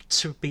like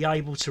to be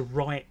able to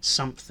write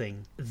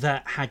something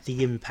that had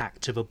the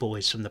impact of a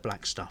Boys from the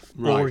Black Stuff,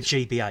 or a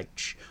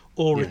GBH,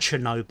 or a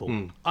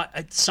Chernobyl.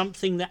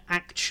 Something that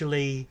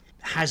actually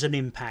has an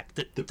impact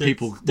that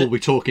people will be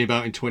talking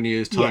about in 20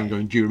 years' time,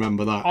 going, do you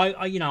remember that?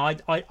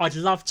 I'd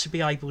love to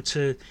be able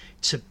to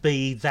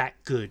be that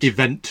good.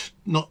 Event,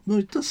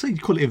 it does say you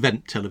call it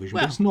event television,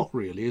 but it's not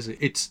really, is it?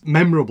 It's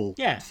memorable,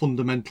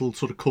 fundamental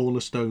sort of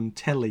cornerstone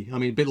telly. I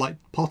mean, a bit like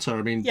Potter.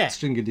 I mean,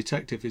 Stinging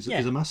Detective is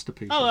a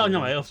masterpiece. Oh,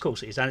 no, of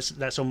course it is.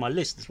 That's on my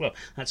list as well.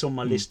 That's on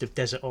my list of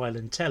Desert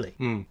Island telly.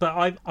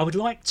 But I would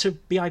like to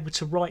be able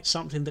to write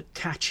something that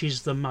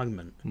catches the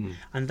moment,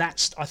 and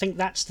I think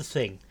that's the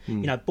thing.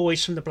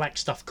 Boys from the Black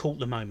Stuff caught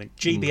the moment.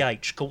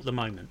 GBH caught the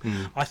moment.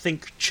 I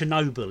think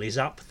Chernobyl is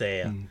up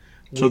there.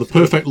 So the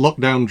perfect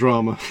lockdown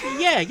drama.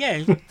 Yeah,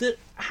 that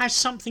has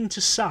something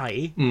to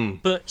say,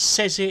 but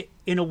says it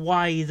in a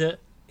way that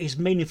is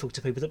meaningful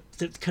to people,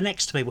 that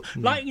connects to people.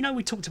 Like,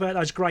 we talked about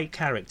those great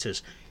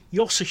characters.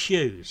 Yossa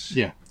Hughes.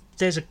 Yeah.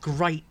 There's a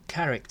great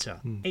character.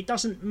 It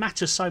doesn't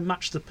matter so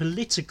much the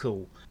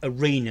political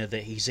arena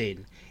that he's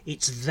in.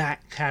 It's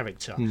that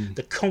character.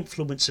 The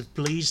confluence of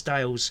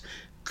Bleasdale's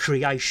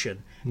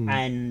creation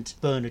and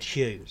Bernard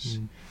Hughes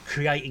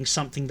creating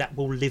something that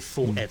will live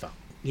forever.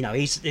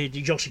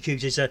 Yossa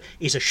Hughes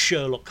is a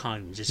Sherlock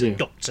Holmes, is a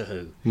Doctor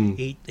Who.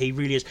 He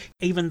really is.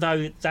 Even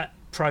though that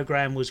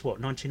programme was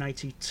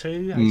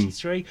 1982,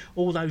 83,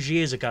 all those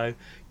years ago,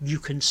 you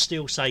can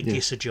still say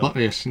Giss a job.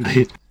 Yes,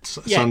 indeed.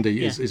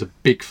 Sandy is a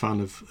big fan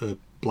of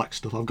Black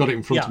Stuff. I've got it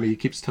in front of me. He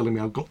keeps telling me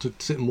I've got to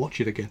sit and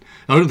watch it again.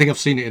 I don't think I've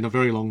seen it in a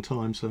very long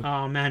time. So.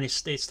 Oh man,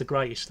 it's the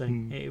greatest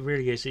thing. It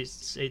really is.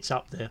 It's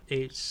up there.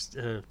 It's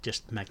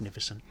just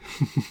magnificent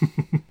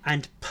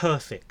and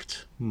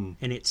perfect in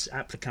its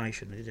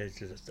application.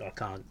 I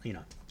can't,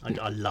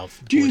 I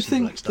love. Do you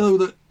think though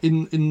that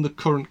in the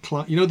current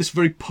climate, this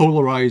very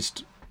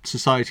polarised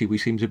society we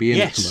seem to be in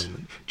at Yes. the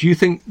moment. Do you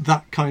think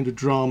that kind of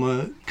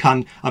drama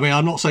can... I mean,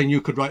 I'm not saying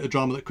you could write a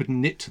drama that could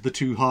knit the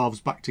two halves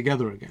back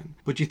together again,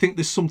 but do you think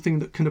there's something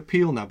that can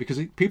appeal now? Because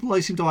people,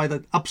 they seem to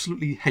either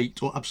absolutely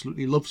hate or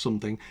absolutely love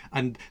something,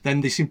 and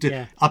then they seem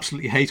to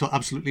absolutely hate or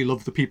absolutely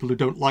love the people who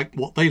don't like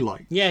what they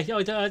like. Yeah,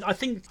 I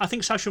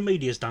think social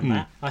media's done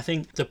that. I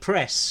think the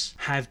press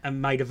have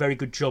made a very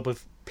good job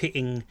of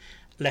pitting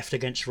left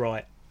against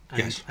right.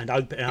 And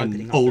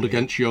opening up old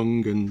against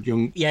young and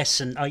young.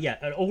 Yes, and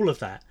all of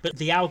that. But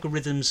the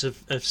algorithms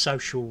of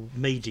social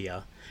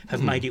media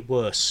have made it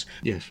worse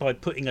by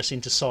putting us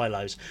into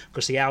silos,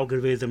 because the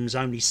algorithms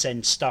only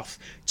send stuff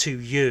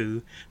to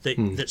you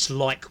that's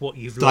like what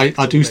you've liked.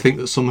 I do already. think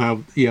that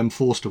somehow E.M.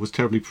 Forster was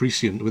terribly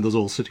prescient with us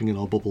all sitting in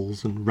our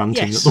bubbles and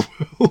ranting at the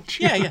world.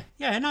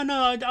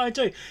 I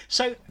do.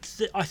 So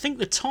I think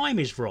the time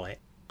is right.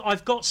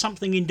 I've got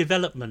something in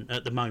development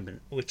at the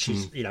moment, which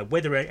is,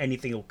 whether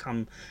anything will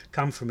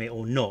come from it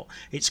or not.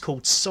 It's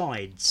called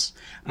Sides,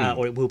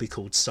 or it will be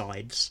called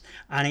Sides,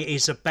 and it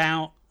is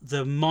about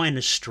the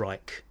miners'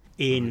 strike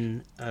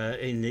in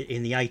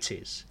the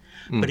 80s.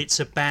 But it's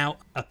about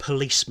a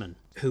policeman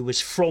who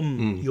was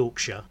from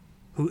Yorkshire,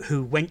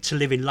 who went to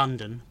live in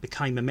London,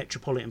 became a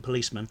metropolitan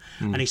policeman,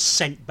 and is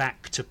sent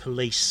back to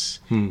police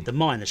the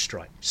miners'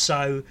 strike.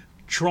 So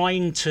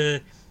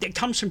it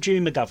comes from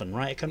Jimmy McGovern,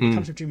 right? It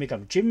comes from Jimmy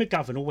McGovern. Jim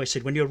McGovern always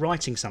said, when you're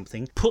writing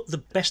something, put the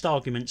best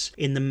arguments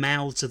in the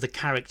mouths of the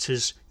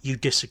characters you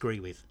disagree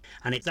with.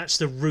 And that's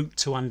the route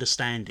to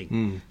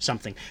understanding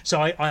something. So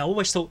I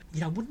always thought,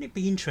 wouldn't it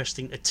be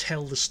interesting to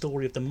tell the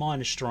story of the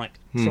miners' strike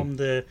from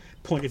the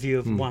point of view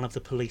of one of the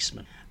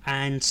policemen?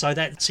 And so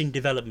that's in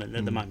development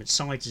at the moment.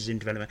 Sides is in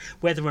development.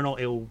 Whether or not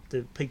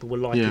the people were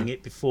liking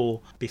it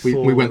before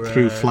we went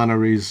through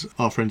Flannery's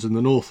Our Friends in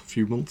the North a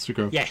few months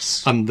ago.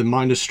 Yes. And the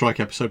miners' strike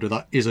episode of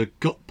that is a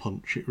gut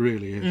punch. It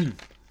really is.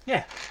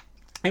 Yeah.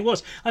 It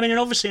was. I mean, and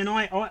obviously, and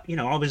I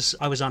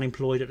was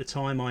unemployed at the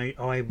time.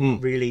 I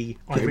really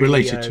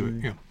related to it.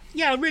 Yeah.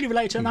 Yeah, I really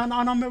relate to it, and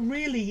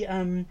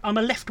I'm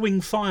a left-wing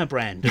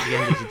firebrand at the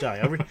end of the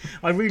day.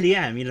 I really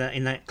am,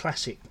 in that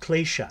classic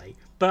cliche.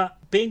 But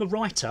being a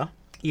writer,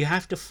 you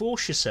have to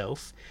force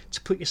yourself to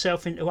put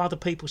yourself into other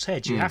people's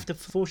heads. You have to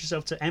force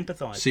yourself to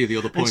empathise. See the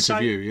other point of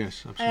view, yes,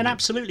 absolutely. And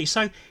absolutely.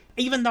 So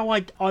even though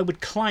I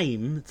would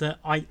claim that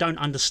I don't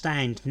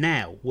understand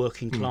now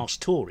working-class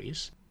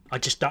Tories, I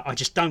just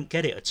don't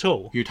get it at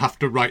all. You'd have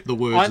to write the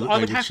words that they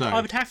would say.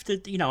 I would have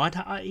to,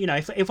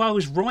 if I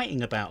was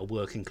writing about a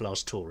working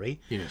class Tory,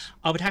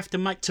 I would have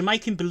to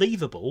make him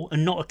believable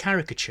and not a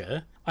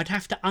caricature. I'd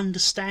have to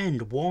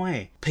understand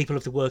why people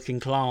of the working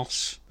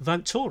class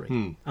vote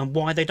Tory and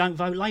why they don't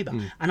vote Labour.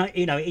 And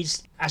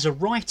it's, as a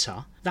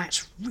writer,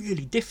 that's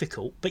really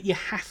difficult, but you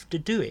have to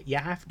do it. You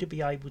have to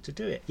be able to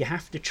do it. You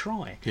have to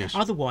try. Yes.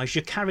 Otherwise,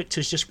 your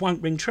characters just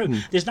won't ring true.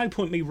 There's no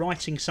point me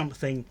writing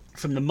something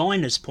from the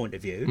miners' point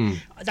of view.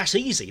 That's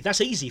easy.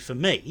 That's easy for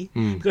me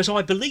because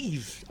I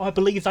believe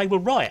they were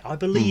right. I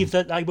believe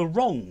that they were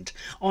wronged.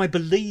 I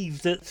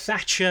believe that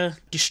Thatcher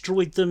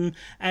destroyed them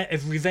out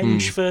of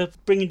revenge for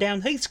bringing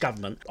down Heath's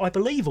government. I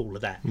believe all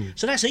of that.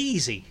 So that's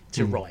easy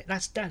to write.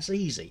 That's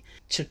easy.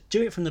 To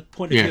do it from the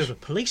point of view of a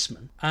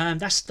policeman,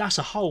 that's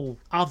a whole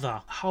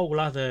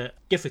other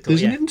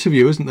difficulty. There's an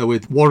interview, isn't there,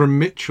 with Warren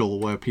Mitchell,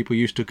 where people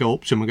used to go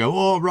up to him and go,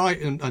 "Oh, right,"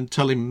 and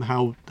tell him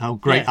how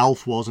great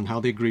Alf was and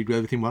how they agreed with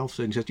everything Alf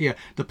said. And he said, "Yeah,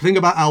 the thing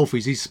about Alf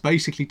is he's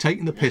basically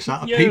taking the piss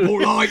out of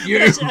people like you."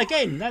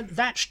 Again,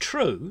 that's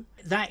true.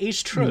 That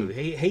is true.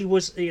 He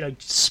was,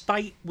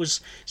 Spate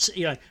was,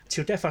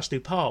 Till Death Us Do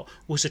Part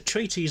was a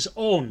treatise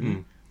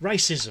on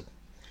racism.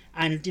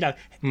 And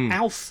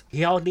Alf,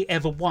 he hardly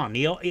ever won.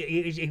 He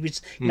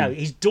was,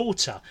 his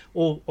daughter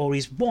or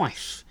his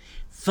wife,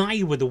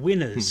 they were the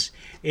winners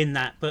in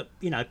that. But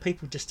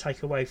people just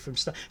take away from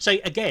stuff. So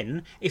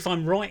again, if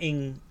I'm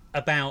writing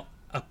about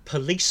a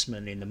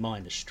policeman in the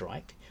miners'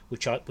 strike,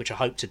 which I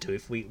hope to do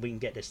if we can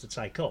get this to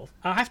take off,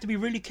 I have to be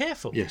really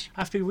careful. Yes. I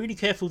have to be really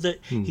careful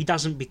that he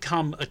doesn't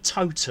become a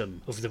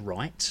totem of the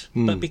right,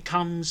 but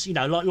becomes,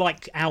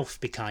 like Alf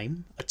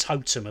became a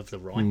totem of the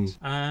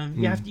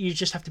right. You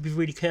just have to be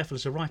really careful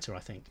as a writer, I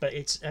think. But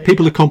it's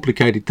people are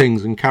complicated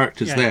things, and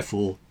characters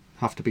therefore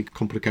have to be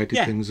complicated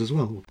things as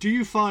well. Do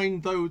you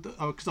find though,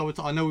 because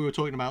I know we were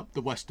talking about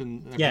the West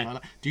and everything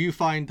like that, do you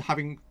find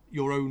having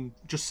your own,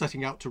 just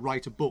setting out to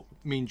write a book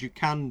means you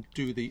can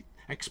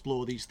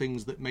explore these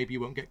things that maybe you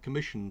won't get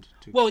commissioned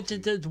to? Well,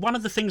 one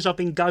of the things I've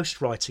been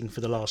ghostwriting for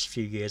the last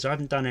few years, I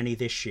haven't done any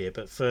this year,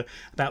 but for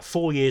about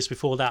 4 years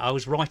before that, I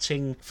was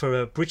writing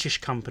for a British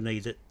company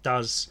that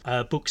does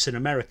books in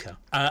America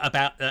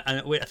about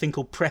a thing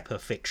called prepper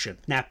fiction.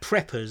 Now,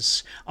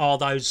 preppers are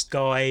those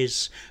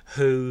guys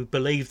who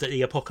believe that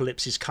the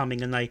apocalypse is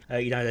coming, and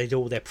they do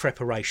all their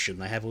preparation.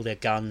 They have all their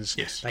guns,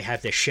 they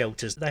have their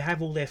shelters, they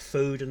have all their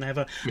food, and they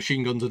have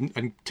machine guns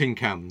and tin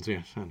cans.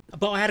 Yes.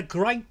 But I had a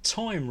great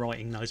time writing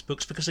writing those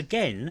books because,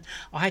 again,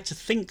 I had to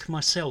think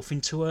myself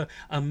into a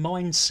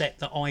mindset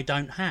that I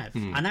don't have.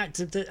 And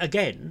that,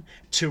 again,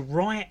 to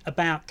write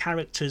about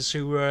characters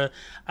who were...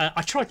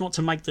 I tried not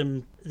to make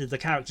them, the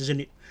characters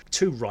in it,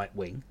 too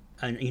right-wing.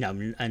 And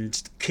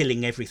and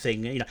killing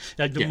everything.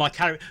 My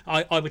character.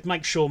 I would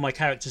make sure my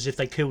characters, if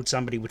they killed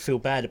somebody, would feel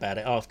bad about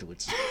it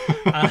afterwards.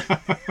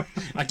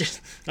 I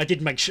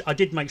did make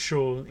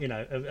sure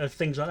of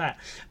things like that.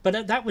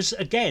 But that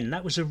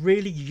was a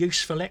really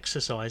useful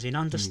exercise in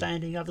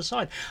understanding the other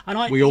side.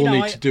 And we all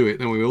need to do it,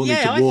 then we all need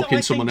to walk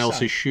in someone else's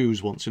so.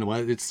 shoes once in a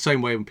while. It's the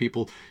same way when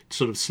people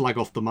sort of slag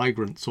off the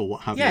migrants or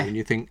what have you, and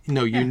you think,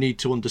 you need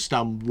to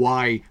understand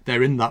why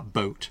they're in that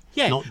boat,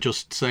 not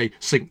just say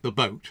sink the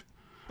boat.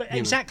 But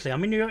exactly. I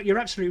mean, you're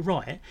absolutely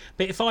right.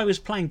 But if I was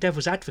playing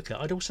devil's advocate,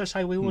 I'd also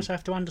say we also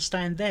have to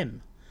understand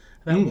them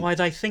about why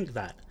they think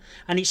that.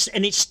 And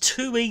it's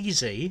too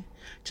easy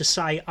to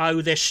say,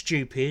 oh, they're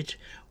stupid,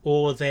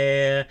 or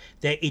they're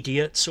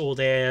idiots, or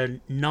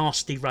they're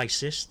nasty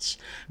racists,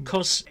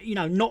 because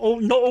not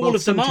all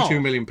of them are.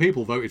 72 million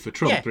people voted for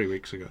Trump 3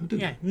 weeks ago, didn't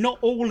they? Not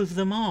all of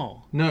them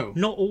are. No,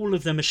 not all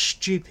of them are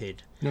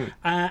stupid. No,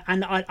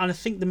 and I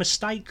think the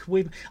mistake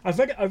I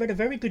read a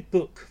very good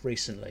book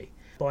recently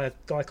by a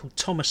guy called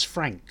Thomas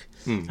Frank,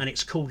 and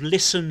it's called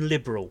Listen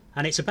Liberal,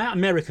 and it's about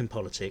American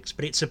politics,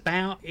 but it's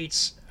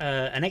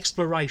an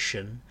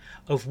exploration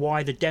of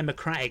why the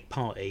Democratic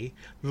Party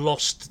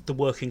lost the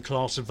working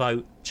class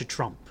vote to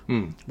Trump,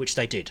 which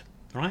they did,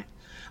 right?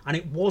 And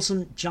it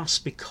wasn't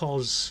just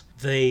because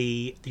that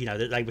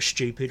they were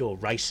stupid or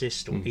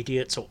racist or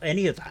idiots or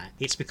any of that.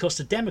 It's because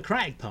the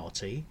Democratic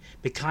Party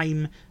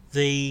became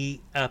the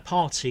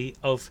party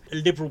of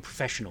liberal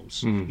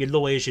professionals, your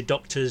lawyers, your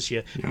doctors,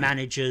 your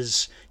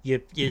managers, your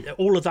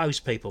all of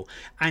those people,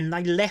 and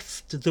they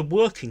left the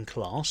working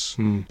class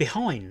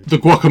behind. The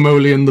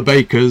guacamole and the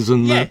bakers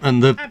and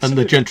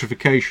the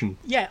gentrification.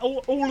 Yeah,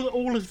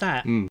 all of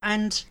that,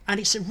 and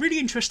it's really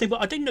interesting.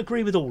 But I didn't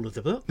agree with all of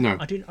the book. No,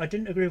 I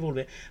didn't agree with all of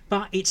it.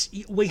 But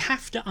we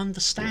have to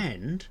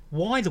understand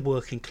why the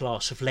working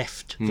class have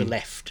left the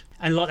left.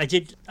 And like they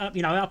did, up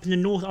in the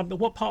north.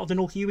 What part of the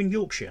north are you in?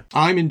 Yorkshire.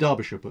 I'm in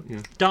Derbyshire, but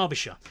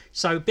Derbyshire.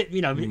 So,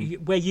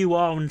 where you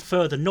are and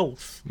further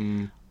north,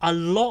 a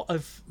lot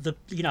of the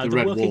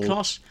working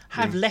class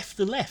have left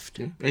the left.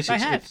 Yeah.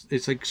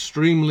 It's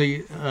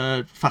extremely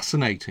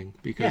fascinating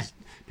because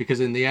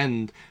in the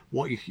end,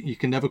 what you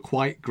can never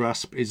quite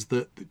grasp is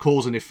that the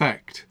cause and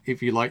effect.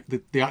 If you like,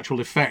 the actual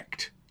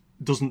effect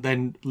doesn't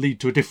then lead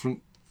to a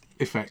different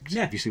effect,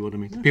 if you see what I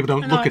mean. People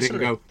don't look at it and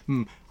go,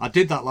 I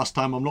did that last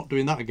time, I'm not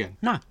doing that again.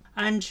 No.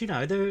 And,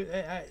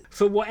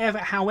 for whatever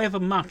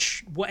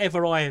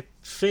I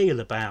feel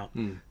about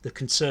the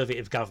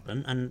Conservative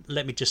government, and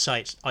let me just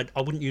say, I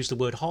wouldn't use the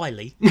word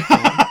highly.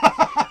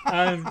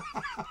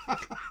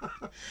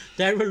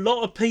 There are a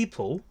lot of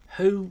people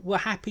who were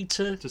happy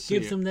to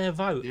give them their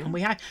vote. Yeah.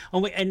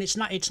 And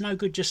it's no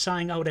good just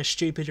saying, oh, they're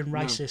stupid and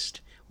racist.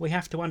 No. We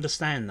have to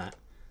understand that.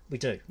 We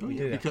do.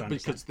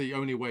 Because the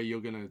only way you're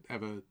going to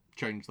ever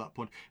change that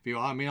point of view.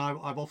 I mean,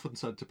 I've often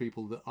said to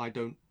people that I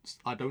don't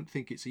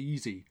think it's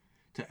easy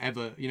to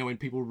ever, when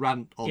people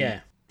rant on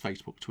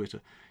Facebook, Twitter,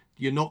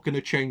 you're not going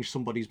to change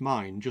somebody's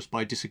mind just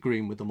by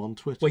disagreeing with them on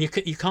Twitter. Well,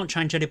 you can't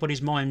change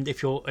anybody's mind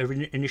if your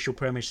initial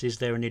premise is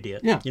they're an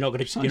idiot. Yeah, you're not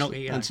going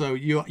to. And so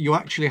you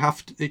actually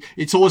have to.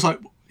 It's always like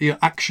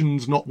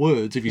actions, not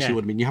words. If you see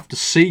what I mean, you have to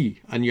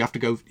see, and you have to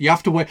go. You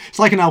have to. It's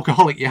like an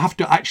alcoholic. You have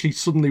to actually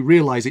suddenly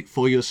realise it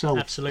for yourself.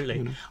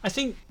 Absolutely. I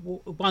think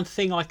one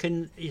thing I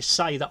can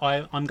say that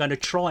I'm going to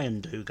try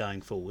and do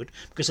going forward,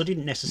 because I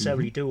didn't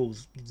necessarily do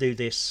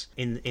this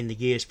in the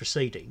years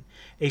preceding,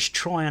 is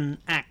try and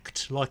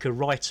act like a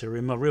writer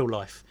in my real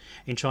life,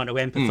 in trying to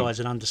empathise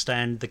and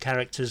understand the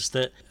characters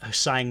that are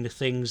saying the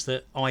things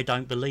that I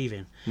don't believe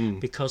in,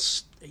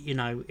 because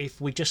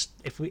if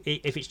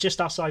it's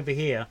just us over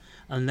here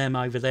and them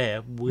over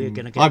there, we're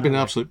going to get. I've been an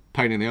absolute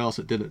pain in the arse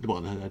at dinner.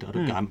 Well, I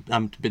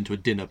haven't been to a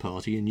dinner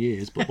party in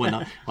years, but when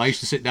I used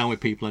to sit down with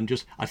people and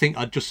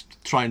I'd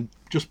just try and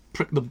just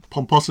prick the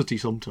pomposity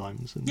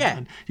sometimes,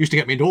 and used to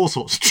get me into all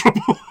sorts of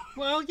trouble.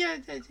 Well,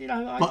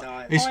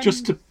 it's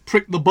just to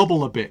prick the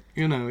bubble a bit.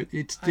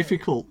 It's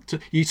difficult.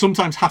 You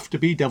sometimes have to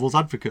be devil's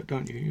advocate,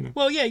 don't you?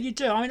 Well, yeah, you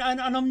do. I mean, and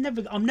I'm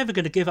never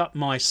going to give up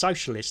my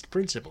socialist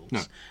principles.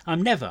 No,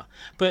 I'm never.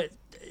 But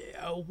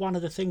one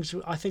of the things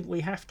I think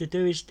we have to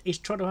do is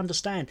try to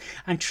understand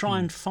and try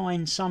and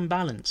find some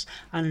balance.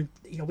 And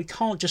we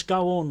can't just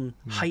go on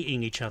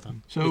hating each other.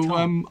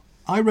 So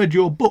I read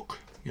your book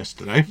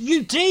yesterday.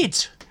 You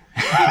did.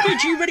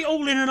 You read it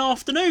all in an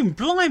afternoon.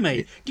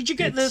 Blimey! Did you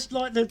get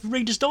the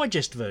Reader's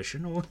Digest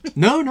version? Or?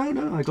 No.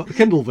 I got the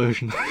Kindle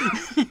version.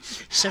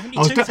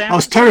 72,000. I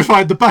was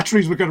terrified the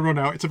batteries were going to run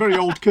out. It's a very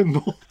old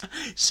Kindle.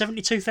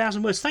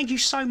 72,000 words. Thank you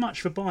so much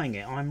for buying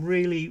it. I'm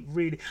really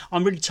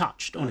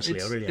touched.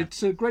 Honestly, I really am.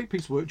 It's a great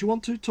piece of work. Do you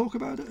want to talk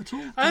about it at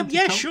all?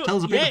 Sure. Tell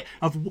us a bit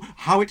of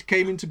how it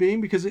came into being,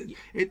 because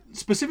it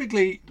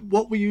specifically,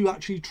 what were you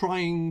actually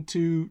trying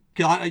to?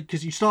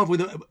 Because you start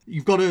with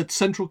you've got a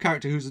central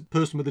character who's a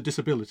person with a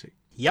disability.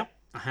 Yep.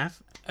 I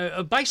have.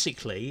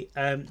 Basically,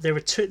 there were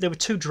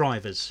two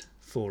drivers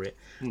for it.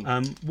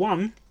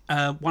 One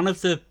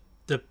of the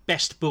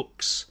best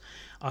books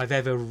I've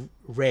ever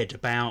read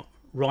about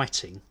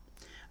writing,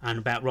 and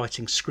about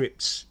writing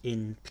scripts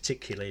in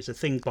particular, is a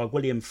thing by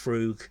William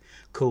Frug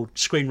called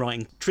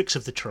Screenwriting Tricks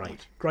of the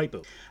Trade. Great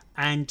book.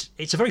 And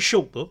it's a very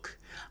short book,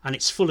 and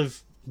it's full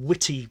of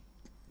witty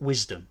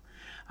wisdom.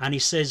 And he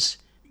says,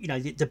 you know,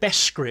 the best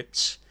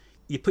scripts,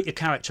 you put your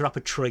character up a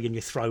tree and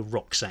you throw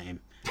rocks at him.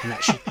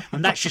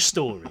 And that's your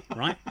story,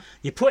 right?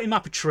 You put him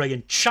up a tree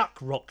and chuck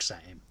rocks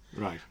at him.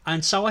 Right.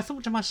 And so I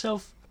thought to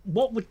myself,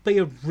 what would be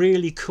a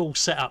really cool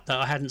setup that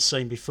I hadn't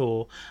seen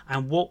before,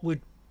 and what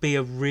would be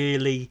a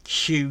really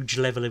huge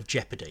level of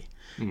jeopardy?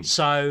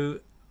 So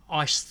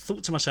I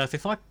thought to myself,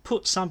 if I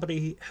put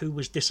somebody who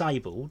was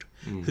disabled,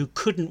 who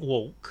couldn't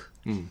walk,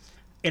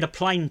 in a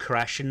plane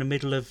crash in the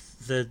middle of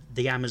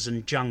the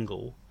Amazon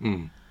jungle,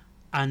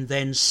 and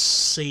then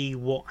see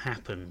what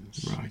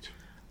happens. Right.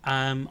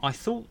 I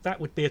thought that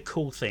would be a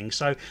cool thing.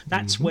 So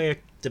that's where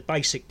the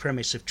basic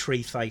premise of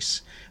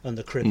Treeface and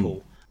the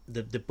Cripple,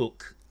 the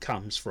book,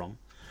 comes from.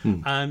 You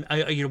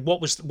know,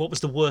 what was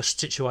the worst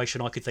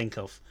situation I could think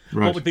of?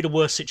 Right. What would be the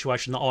worst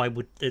situation that I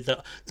would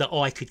that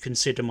I could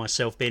consider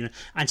myself being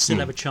and still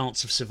have a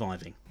chance of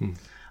surviving?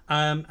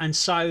 And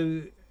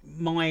so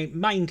my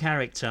main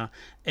character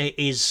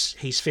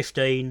he's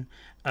 15.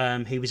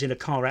 He was in a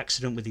car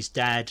accident with his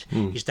dad.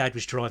 His dad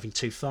was driving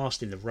too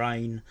fast in the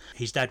rain.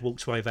 His dad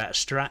walked away without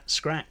a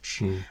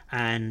scratch,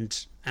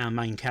 and our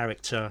main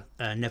character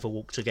never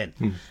walked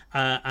again.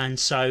 And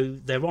so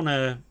they're on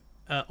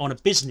a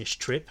business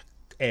trip,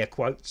 air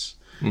quotes,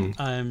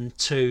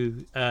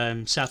 to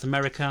South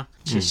America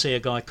to see a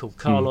guy called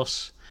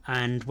Carlos.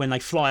 And when they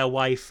fly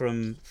away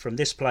from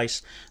this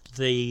place,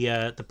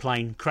 the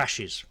plane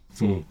crashes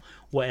for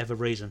whatever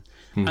reason.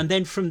 And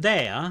then from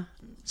there,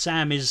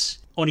 Sam is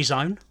on his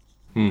own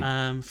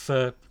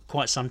for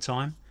quite some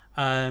time.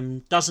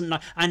 Doesn't know.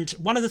 And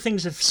one of the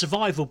things of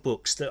survival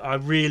books that I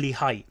really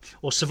hate,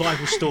 or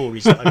survival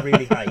stories that I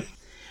really hate,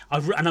 I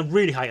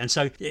really hate. And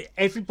so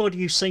everybody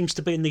who seems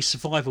to be in these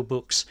survival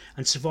books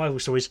and survival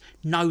stories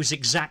knows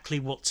exactly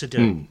what to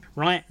do,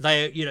 right?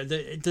 They, you know,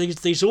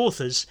 these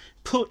authors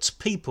put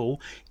people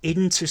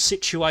into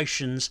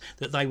situations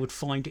that they would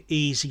find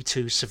easy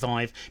to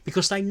survive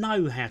because they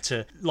know how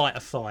to light a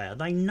fire,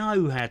 they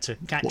know how to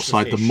catch What the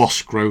side fish. the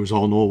moss grows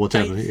on, or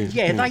whatever.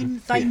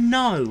 They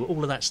know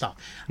all of that stuff.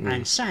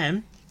 And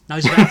Sam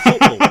knows about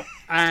football,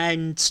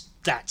 and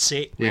that's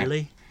it,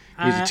 really.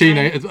 He's a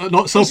teenager,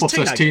 not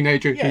self-obsessed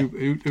teenager Yeah.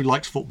 who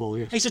likes football.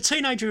 Yes. He's a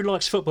teenager who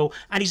likes football,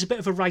 and he's a bit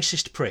of a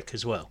racist prick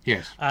as well.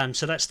 Yes.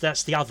 So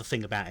that's the other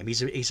thing about him.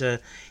 He's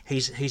a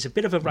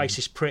bit of a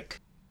racist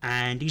prick,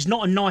 and he's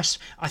not a nice.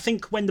 I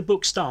think when the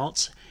book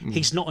starts,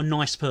 he's not a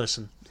nice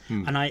person.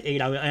 And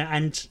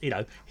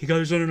he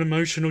goes on an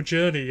emotional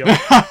journey.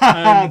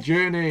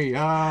 Journey.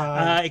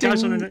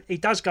 He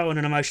does go on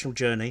an emotional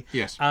journey.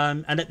 Yes.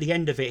 And at the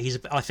end of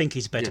it, I think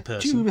he's a better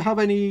person. Do you have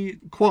any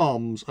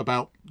qualms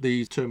about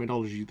the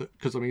terminology?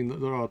 Because I mean,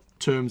 there are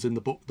terms in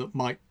the book that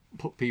might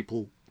put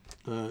people,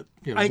 worry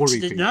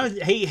people. No,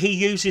 he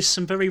uses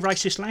some very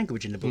racist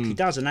language in the book. He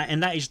does, and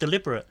that is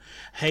deliberate.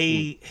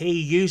 He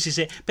uses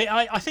it, but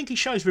I think he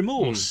shows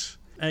remorse.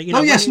 He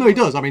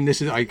does. I mean,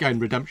 this is again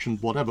redemption,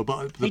 whatever.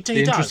 But the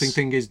interesting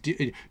thing is,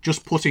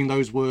 just putting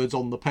those words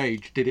on the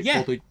page. Did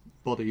it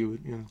bother you?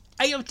 Yeah.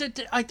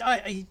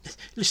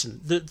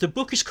 Listen. The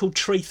book is called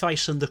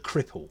Treeface and the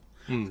Cripple,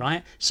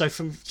 right? I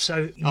must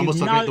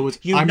admit, there was.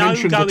 I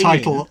mentioned the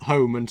title at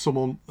home, and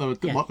someone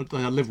that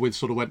I live with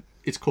sort of went,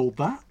 "It's called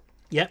that."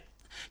 Yeah.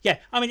 Yeah,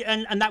 I mean,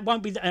 and that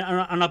won't be,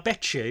 and I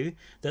bet you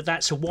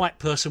that's a white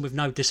person with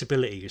no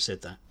disability who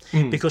said that,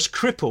 because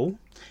cripple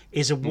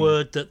is a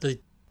word that the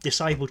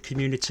disabled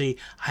community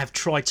have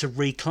tried to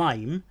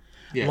reclaim,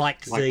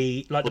 like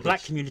the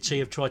black community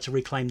have tried to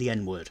reclaim the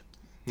N-word.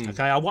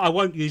 Okay, I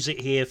won't use it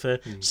here for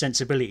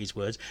sensibilities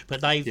words,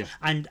 but they've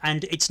and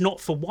it's not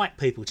for white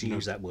people to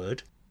use that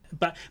word.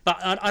 But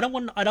I don't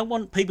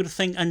want people to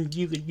think, and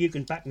you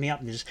can back me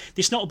up in this.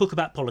 It's not a book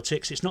about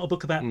politics. It's not a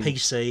book about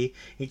PC.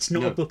 It's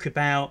not a book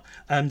about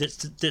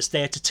that's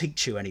there to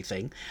teach you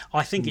anything.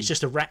 I think it's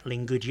just a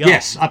rattling good yarn.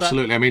 Yes,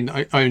 absolutely. I mean,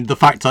 the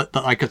fact that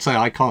I could say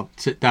I can't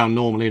sit down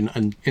normally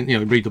and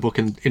read the book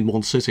in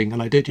one sitting,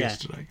 and I did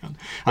yesterday. And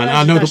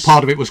I know that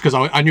part of it was because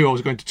I knew I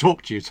was going to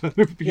talk to you, so it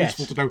would be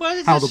useful to know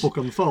how the book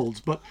unfolds.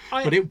 But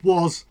it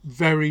was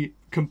very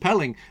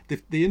compelling.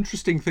 The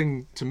interesting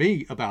thing to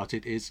me about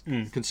it is,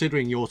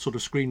 considering your sort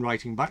of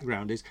screenwriting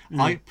background, is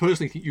I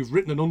personally think you've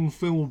written an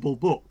unfilmable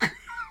book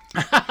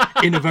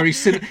in a very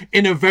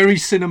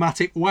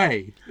cinematic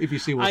way. If you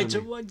see what I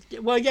mean.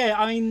 Well, yeah.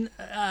 I mean,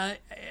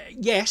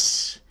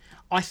 yes.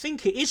 I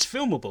think it is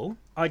filmable.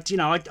 I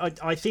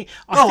think.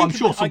 I'm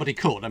sure somebody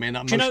could. I mean,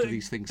 most of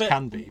these things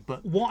can be.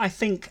 But what I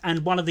think,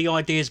 and one of the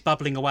ideas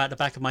bubbling away at the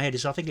back of my head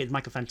is, I think it'd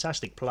make a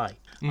fantastic play.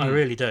 I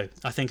really do.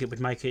 I think it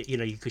would make it.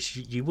 Because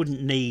you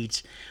wouldn't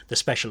need the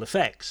special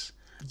effects.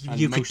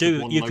 You could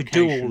do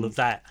all of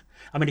that.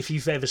 I mean, if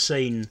you've ever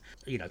seen,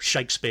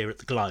 Shakespeare at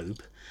the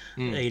Globe,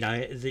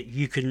 that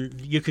you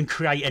can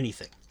create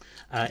anything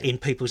in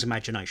people's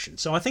imagination.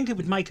 So I think it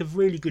would make a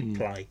really good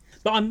play.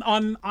 But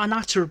I'm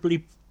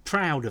unutterably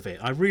proud of it.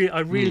 I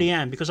really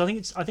am, because I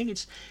think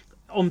it's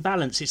on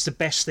balance, it's the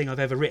best thing I've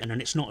ever written,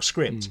 and it's not a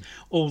script.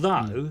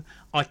 Although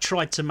I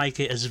tried to make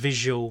it as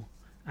visual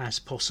as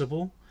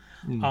possible.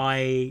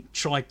 I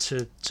tried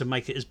to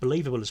make it as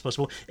believable as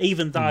possible,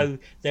 even though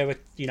there are,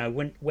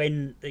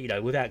 when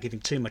without giving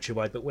too much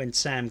away, but when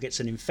Sam gets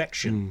an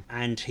infection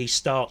and he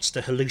starts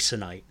to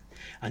hallucinate,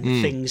 and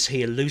the things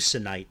he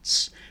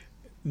hallucinates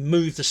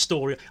move the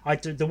story.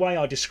 The way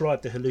I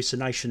described the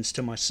hallucinations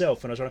to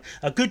myself, and I was like,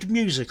 a good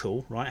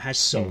musical, right, has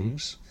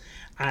songs.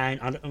 And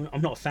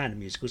I'm not a fan of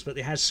musicals, but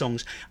it has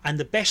songs, and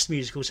the best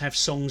musicals have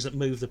songs that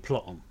move the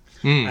plot on.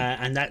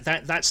 And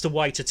that's the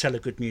way to tell a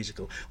good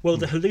musical. Well,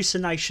 the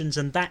hallucinations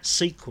and that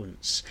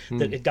sequence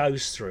that it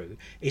goes through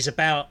is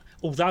about,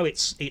 although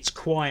it's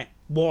quite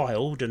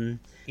wild, and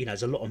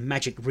there's a lot of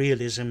magic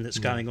realism that's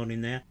going on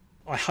in there,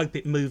 I hope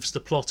it moves the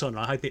plot on.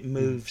 I hope it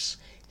moves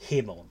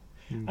him on.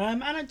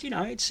 And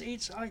it's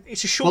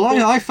a short.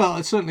 Well, I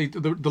felt certainly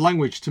the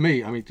language to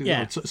me. I mean,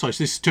 sorry,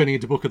 this is turning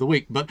into book of the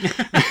week, but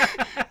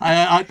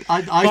I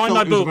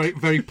felt it was a very,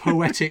 very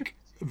poetic,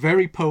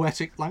 very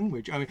poetic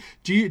language. I mean,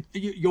 do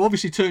you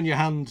obviously turn your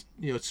hand,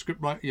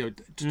 script right,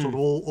 to sort of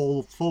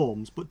all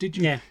forms, but did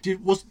you?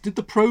 Did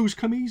the prose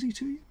come easy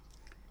to you?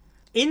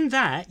 In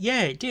that,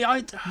 yeah, it did.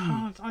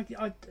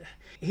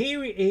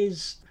 Here it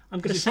is. I'm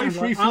going to sound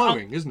very free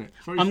flowing, isn't it?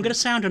 I'm going to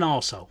sound an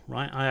arsehole,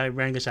 right? I'm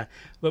going to say,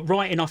 but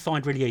writing I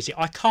find really easy.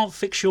 I can't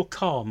fix your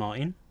car,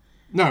 Martin.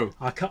 No,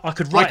 I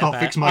could write. I can't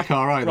fix my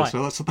car either. Right.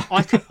 So that's. But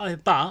I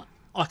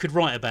could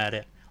write about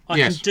it. I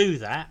can do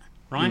that,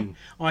 right?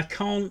 I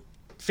can't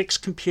fix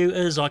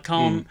computers. I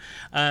can't.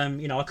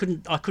 I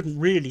couldn't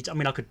really. I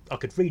mean, I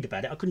could read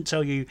about it. I couldn't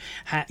tell you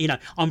how.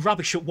 I'm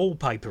rubbish at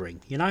wallpapering.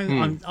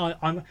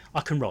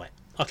 I can write.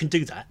 I can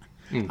do that.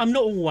 I'm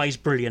not always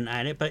brilliant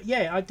at it, but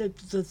yeah, there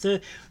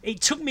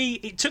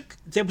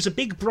was a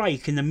big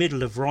break in the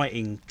middle of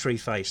writing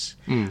Treeface,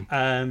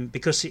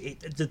 because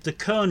the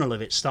kernel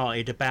of it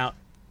started about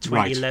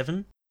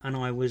 2011, and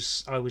I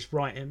was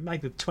writing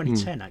maybe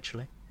 2010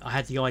 actually. I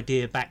had the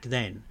idea back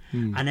then,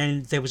 and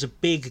then there was a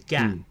big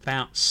gap,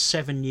 about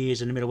 7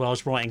 years in the middle, where I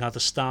was writing other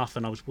stuff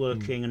and I was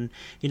working, and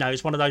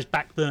it's one of those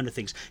back burner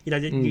things.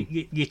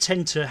 You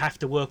tend to have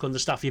to work on the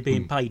stuff you're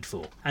being paid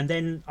for. And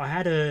then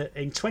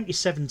in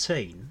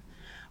 2017,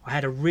 I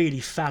had a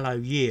really fallow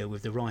year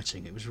with the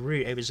writing. It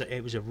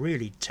was a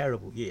really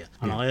terrible year,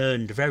 and I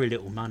earned very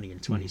little money in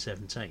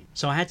 2017.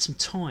 So I had some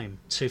time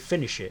to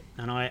finish it,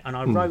 and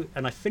I wrote,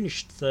 and I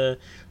finished the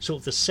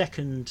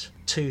second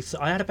two.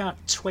 I had about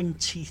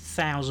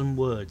 20,000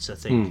 words, I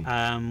think,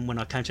 when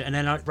I came to it, and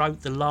then I wrote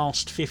the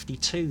last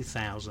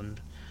 52,000,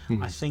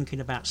 I think,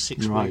 in about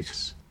 6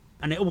 weeks.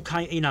 And it all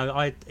came,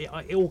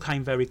 it all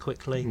came very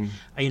quickly.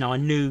 I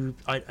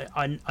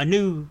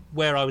knew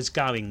where I was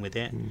going with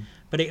it.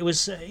 But it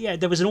was,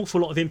 there was an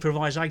awful lot of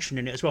improvisation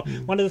in it as well.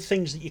 One of the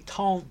things that you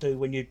can't do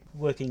when you're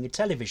working in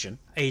television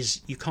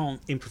is you can't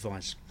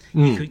improvise.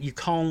 You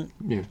can't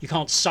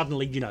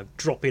suddenly,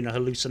 drop in a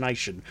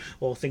hallucination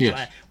or things like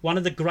that. One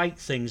of the great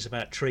things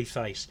about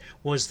Treeface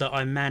was that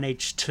I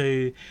managed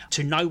to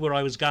know where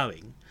I was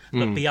going,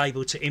 but be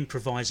able to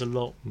improvise a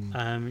lot.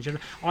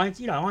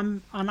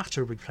 I'm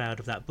unutterably proud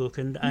of that book,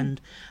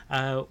 and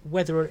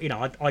whether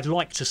I'd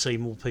like to see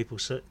more people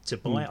to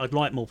buy it. I'd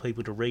like more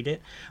people to read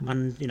it,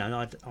 and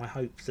I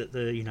hope that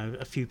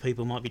a few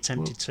people might be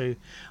tempted to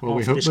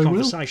after this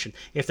conversation,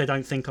 if they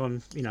don't think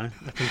I'm a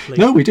complete.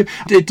 No, we do.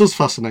 It does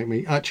fascinate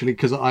me actually,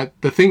 because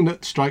the thing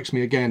that strikes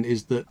me again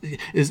is that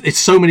it's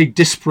so many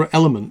disparate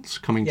elements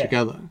coming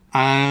together,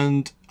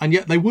 and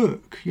yet they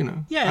work,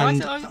 Yeah,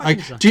 and I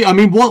think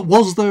so. What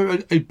was there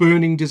a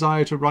burning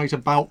desire to write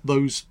about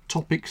those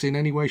topics in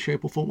any way,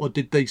 shape, or form, or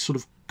did they sort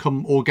of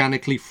come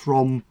organically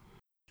from?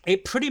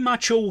 It pretty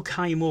much all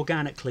came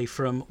organically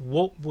from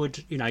what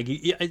would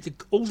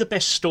all the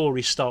best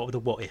stories start with a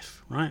what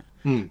if, right?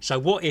 So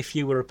what if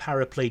you were a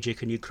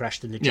paraplegic and you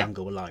crashed in the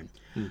jungle alone?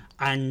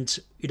 And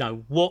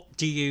what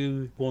do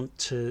you want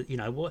to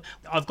what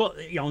I've got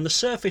on the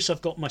surface,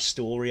 I've got my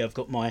story, I've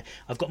got my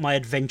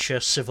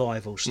adventure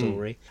survival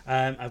story.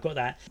 I've got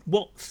that.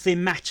 What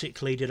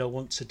thematically did I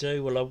want to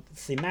do? Well,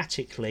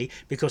 thematically,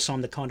 because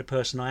I'm the kind of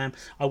person I am,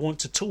 I want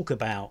to talk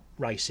about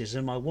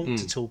racism, I want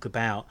to talk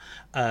about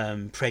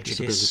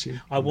prejudice,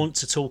 I want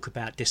to talk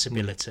about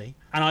disability,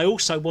 and I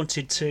also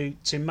wanted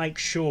to make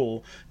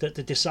sure that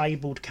the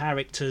disabled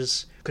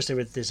characters, because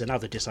there's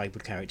another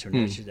disabled character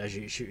in there, as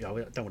you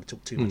I don't want to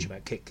talk too much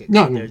about Kit.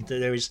 No.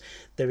 There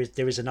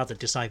is another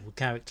disabled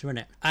character in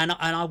it, and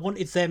I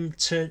wanted them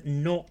to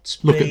not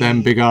look at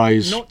them big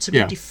eyes, not to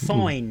be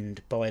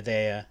defined by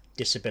their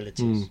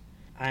disabilities.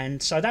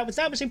 And so that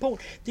was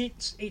important.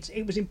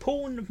 It was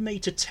important of me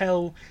to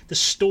tell the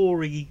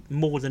story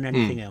more than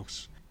anything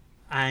else,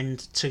 and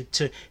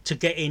to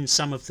get in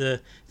some of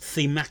the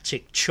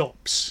thematic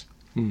chops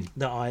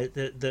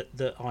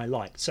that I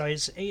liked. So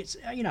it's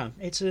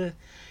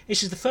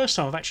this is the first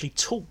time I've actually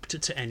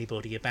talked to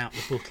anybody about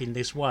the book in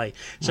this way.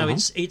 So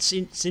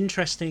it's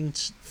interesting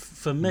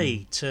for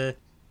me to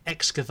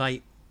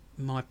excavate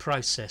my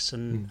process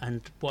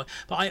and what.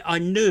 But I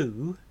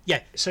knew,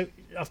 So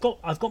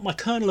I've got my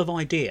kernel of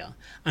idea,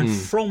 and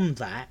from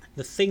that,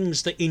 the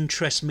things that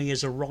interest me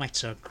as a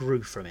writer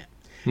grew from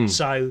it.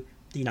 So,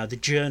 the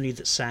journey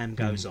that Sam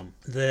goes on,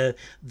 the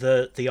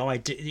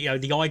idea,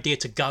 the idea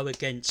to go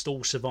against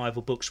all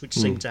survival books, which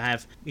seem to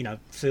have,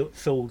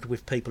 filled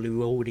with people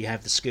who already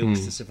have the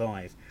skills to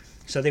survive.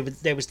 So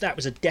that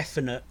was a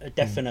definite.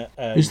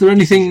 Is there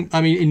anything,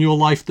 in your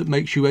life that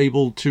makes you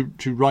able to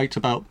write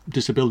about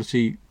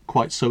disability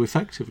quite so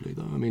effectively,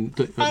 though?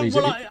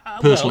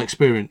 Personal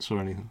experience or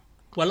anything?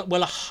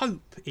 Well, I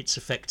hope it's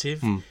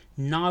effective.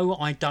 No,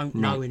 I don't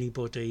know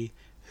anybody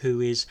who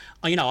is,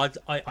 I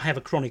have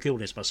a chronic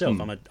illness myself.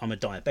 I'm a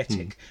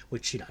diabetic,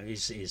 which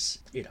is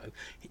neither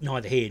here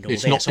nor there.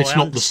 It's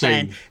not the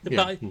same.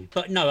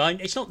 But no,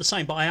 it's not the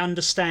same. But I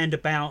understand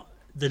about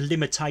the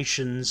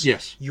limitations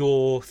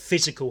your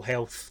physical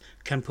health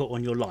can put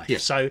on your life.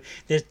 Yes. So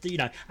there's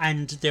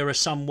and there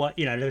are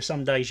there are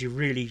some days you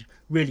really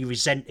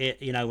resent it,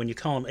 when you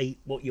can't eat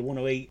what you want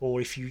to eat,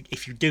 or if you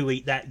do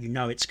eat that,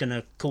 it's going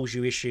to cause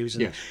you issues.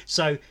 And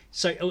so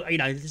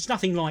there's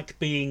nothing like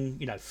being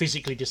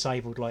physically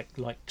disabled,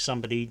 like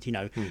somebody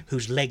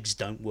whose legs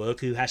don't work,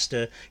 who has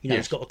to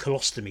has got a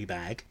colostomy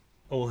bag,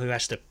 or who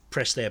has to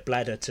press their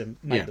bladder to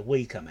make the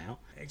wee come out.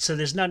 So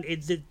there's none.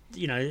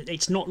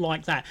 It's not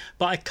like that.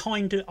 But I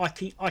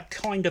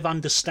kind of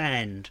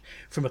understand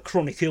from a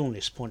chronic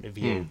illness point of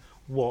view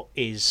what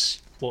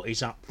is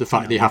up. The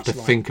fact that you have to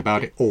think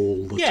about it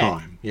all the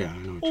time. Yeah, I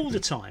know all the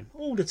time.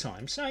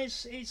 So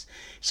it's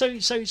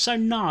so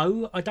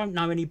no, I don't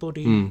know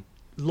anybody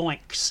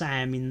like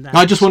Sam in that.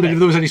 I just wondered if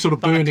there was any sort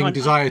of burning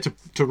desire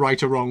to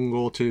right a wrong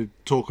or to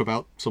talk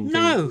about something.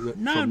 No,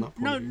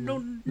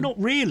 not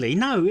really.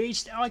 No, I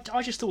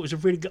just thought it was a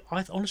really good.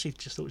 I honestly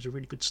just thought it was a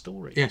really good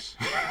story. Yes,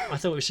 I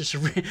thought it was just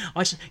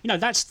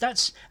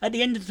that's at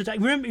the end of the day.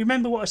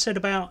 Remember what I said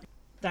about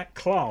that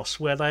class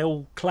where they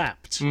all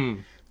clapped.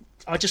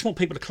 I just want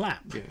people to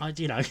clap. Yeah. And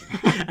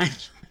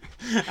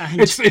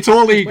it's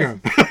all ego.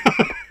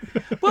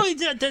 Well, I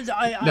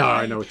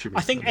know what you mean.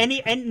 I think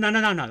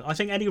no. I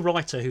think any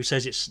writer who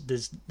says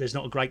there's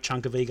not a great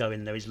chunk of ego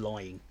in there is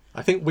lying.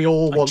 I think we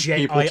all want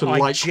people to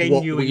like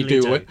what we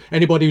do.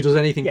 Anybody who does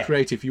anything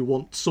creative, you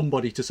want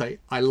somebody to say,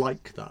 "I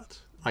like that."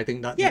 I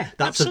think that's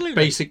absolutely a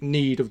basic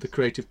need of the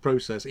creative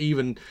process.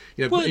 Even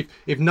if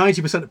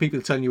 90% of people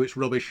are telling you it's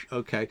rubbish,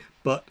 okay,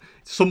 but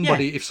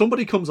if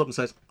somebody comes up and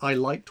says, "I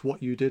liked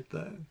what you did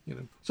there,"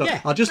 So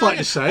I'd just like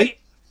to say,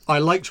 I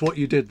liked what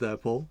you did there,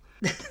 Paul.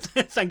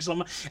 Thanks a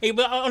lot.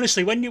 But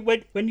honestly, when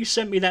you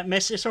sent me that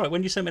message,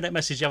 when you sent me that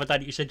message the other day,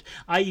 that you said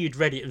you'd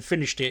read it and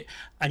finished it,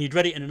 and you'd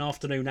read it in an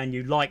afternoon and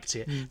you liked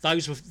it.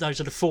 Those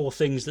are the four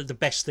things the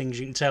best things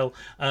you can tell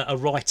a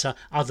writer,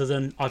 other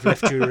than I've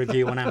left you a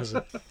review on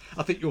Amazon.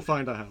 I think you'll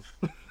find I have.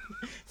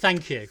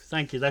 Thank you.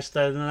 That's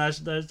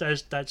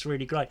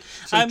really great.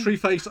 So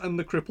Treeface and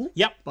the Cripple,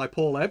 by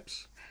Paul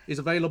Ebbs, is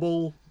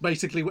available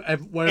basically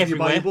wherever you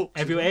buy your books.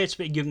 Everywhere.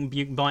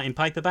 You can buy it in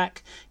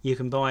paperback. You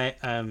can buy it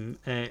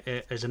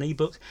as an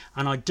ebook,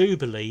 and I do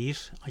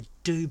believe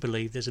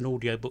there's an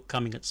audiobook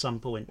coming at some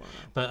point. Wow.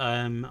 But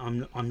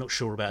I'm not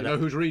sure about that. You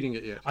know who's reading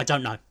it yet? I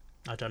don't know.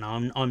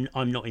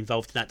 I'm not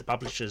involved in that. The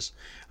publishers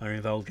are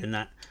involved in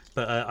that.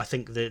 But I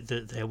think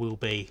that there will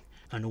be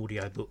an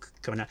audiobook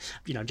coming out.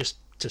 Just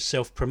to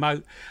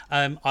self-promote,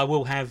 I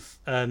will have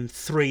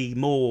 3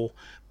 more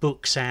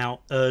books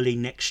out early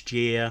next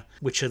year,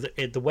 which are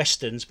the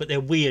westerns, but they're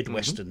weird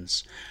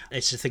westerns.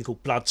 It's a thing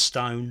called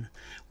Bloodstone,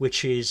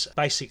 which is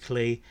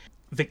basically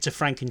Victor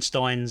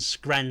Frankenstein's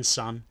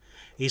grandson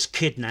is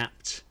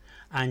kidnapped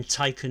and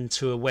taken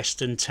to a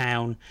western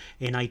town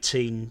in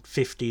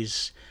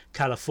 1850s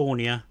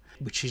California,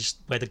 which is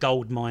where the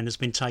gold mine has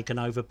been taken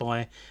over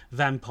by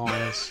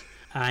vampires,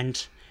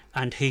 and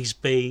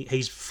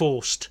he's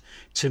forced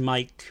to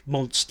make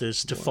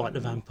monsters to fight the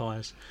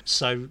vampires.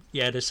 So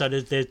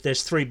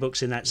there's 3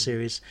 books in that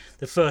series.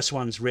 The first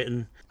one's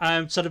written.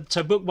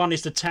 So book 1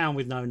 is The Town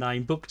with No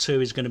Name. Book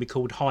 2 is going to be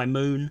called High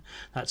Moon.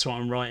 That's what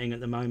I'm writing at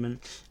the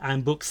moment.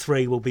 And book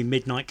 3 will be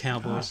Midnight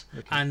Cowboys.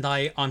 Okay. And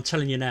I'm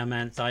telling you now,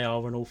 man, they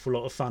are an awful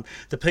lot of fun.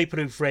 The people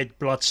who've read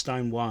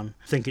Bloodstone 1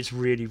 think it's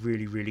really,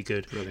 really, really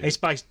good. Brilliant.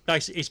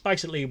 It's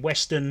basically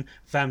Western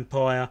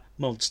vampire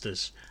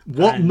monsters.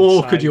 What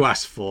more could you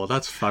ask for?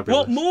 That's fabulous.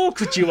 What more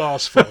could you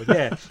ask for?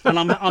 Yeah, and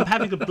I'm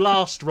having a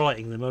blast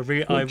writing them.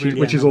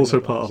 Which is also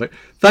part of it.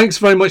 Thanks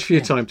very much for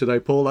your time today,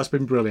 Paul. That's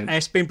been brilliant.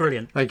 It's been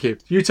brilliant. Thank you.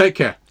 You take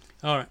care.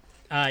 All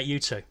right. You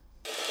too.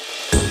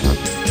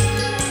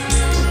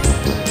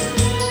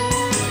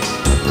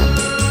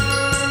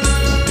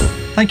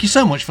 Thank you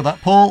so much for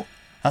that, Paul.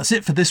 That's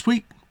it for this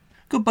week.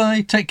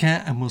 Goodbye, take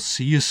care, and we'll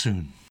see you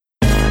soon.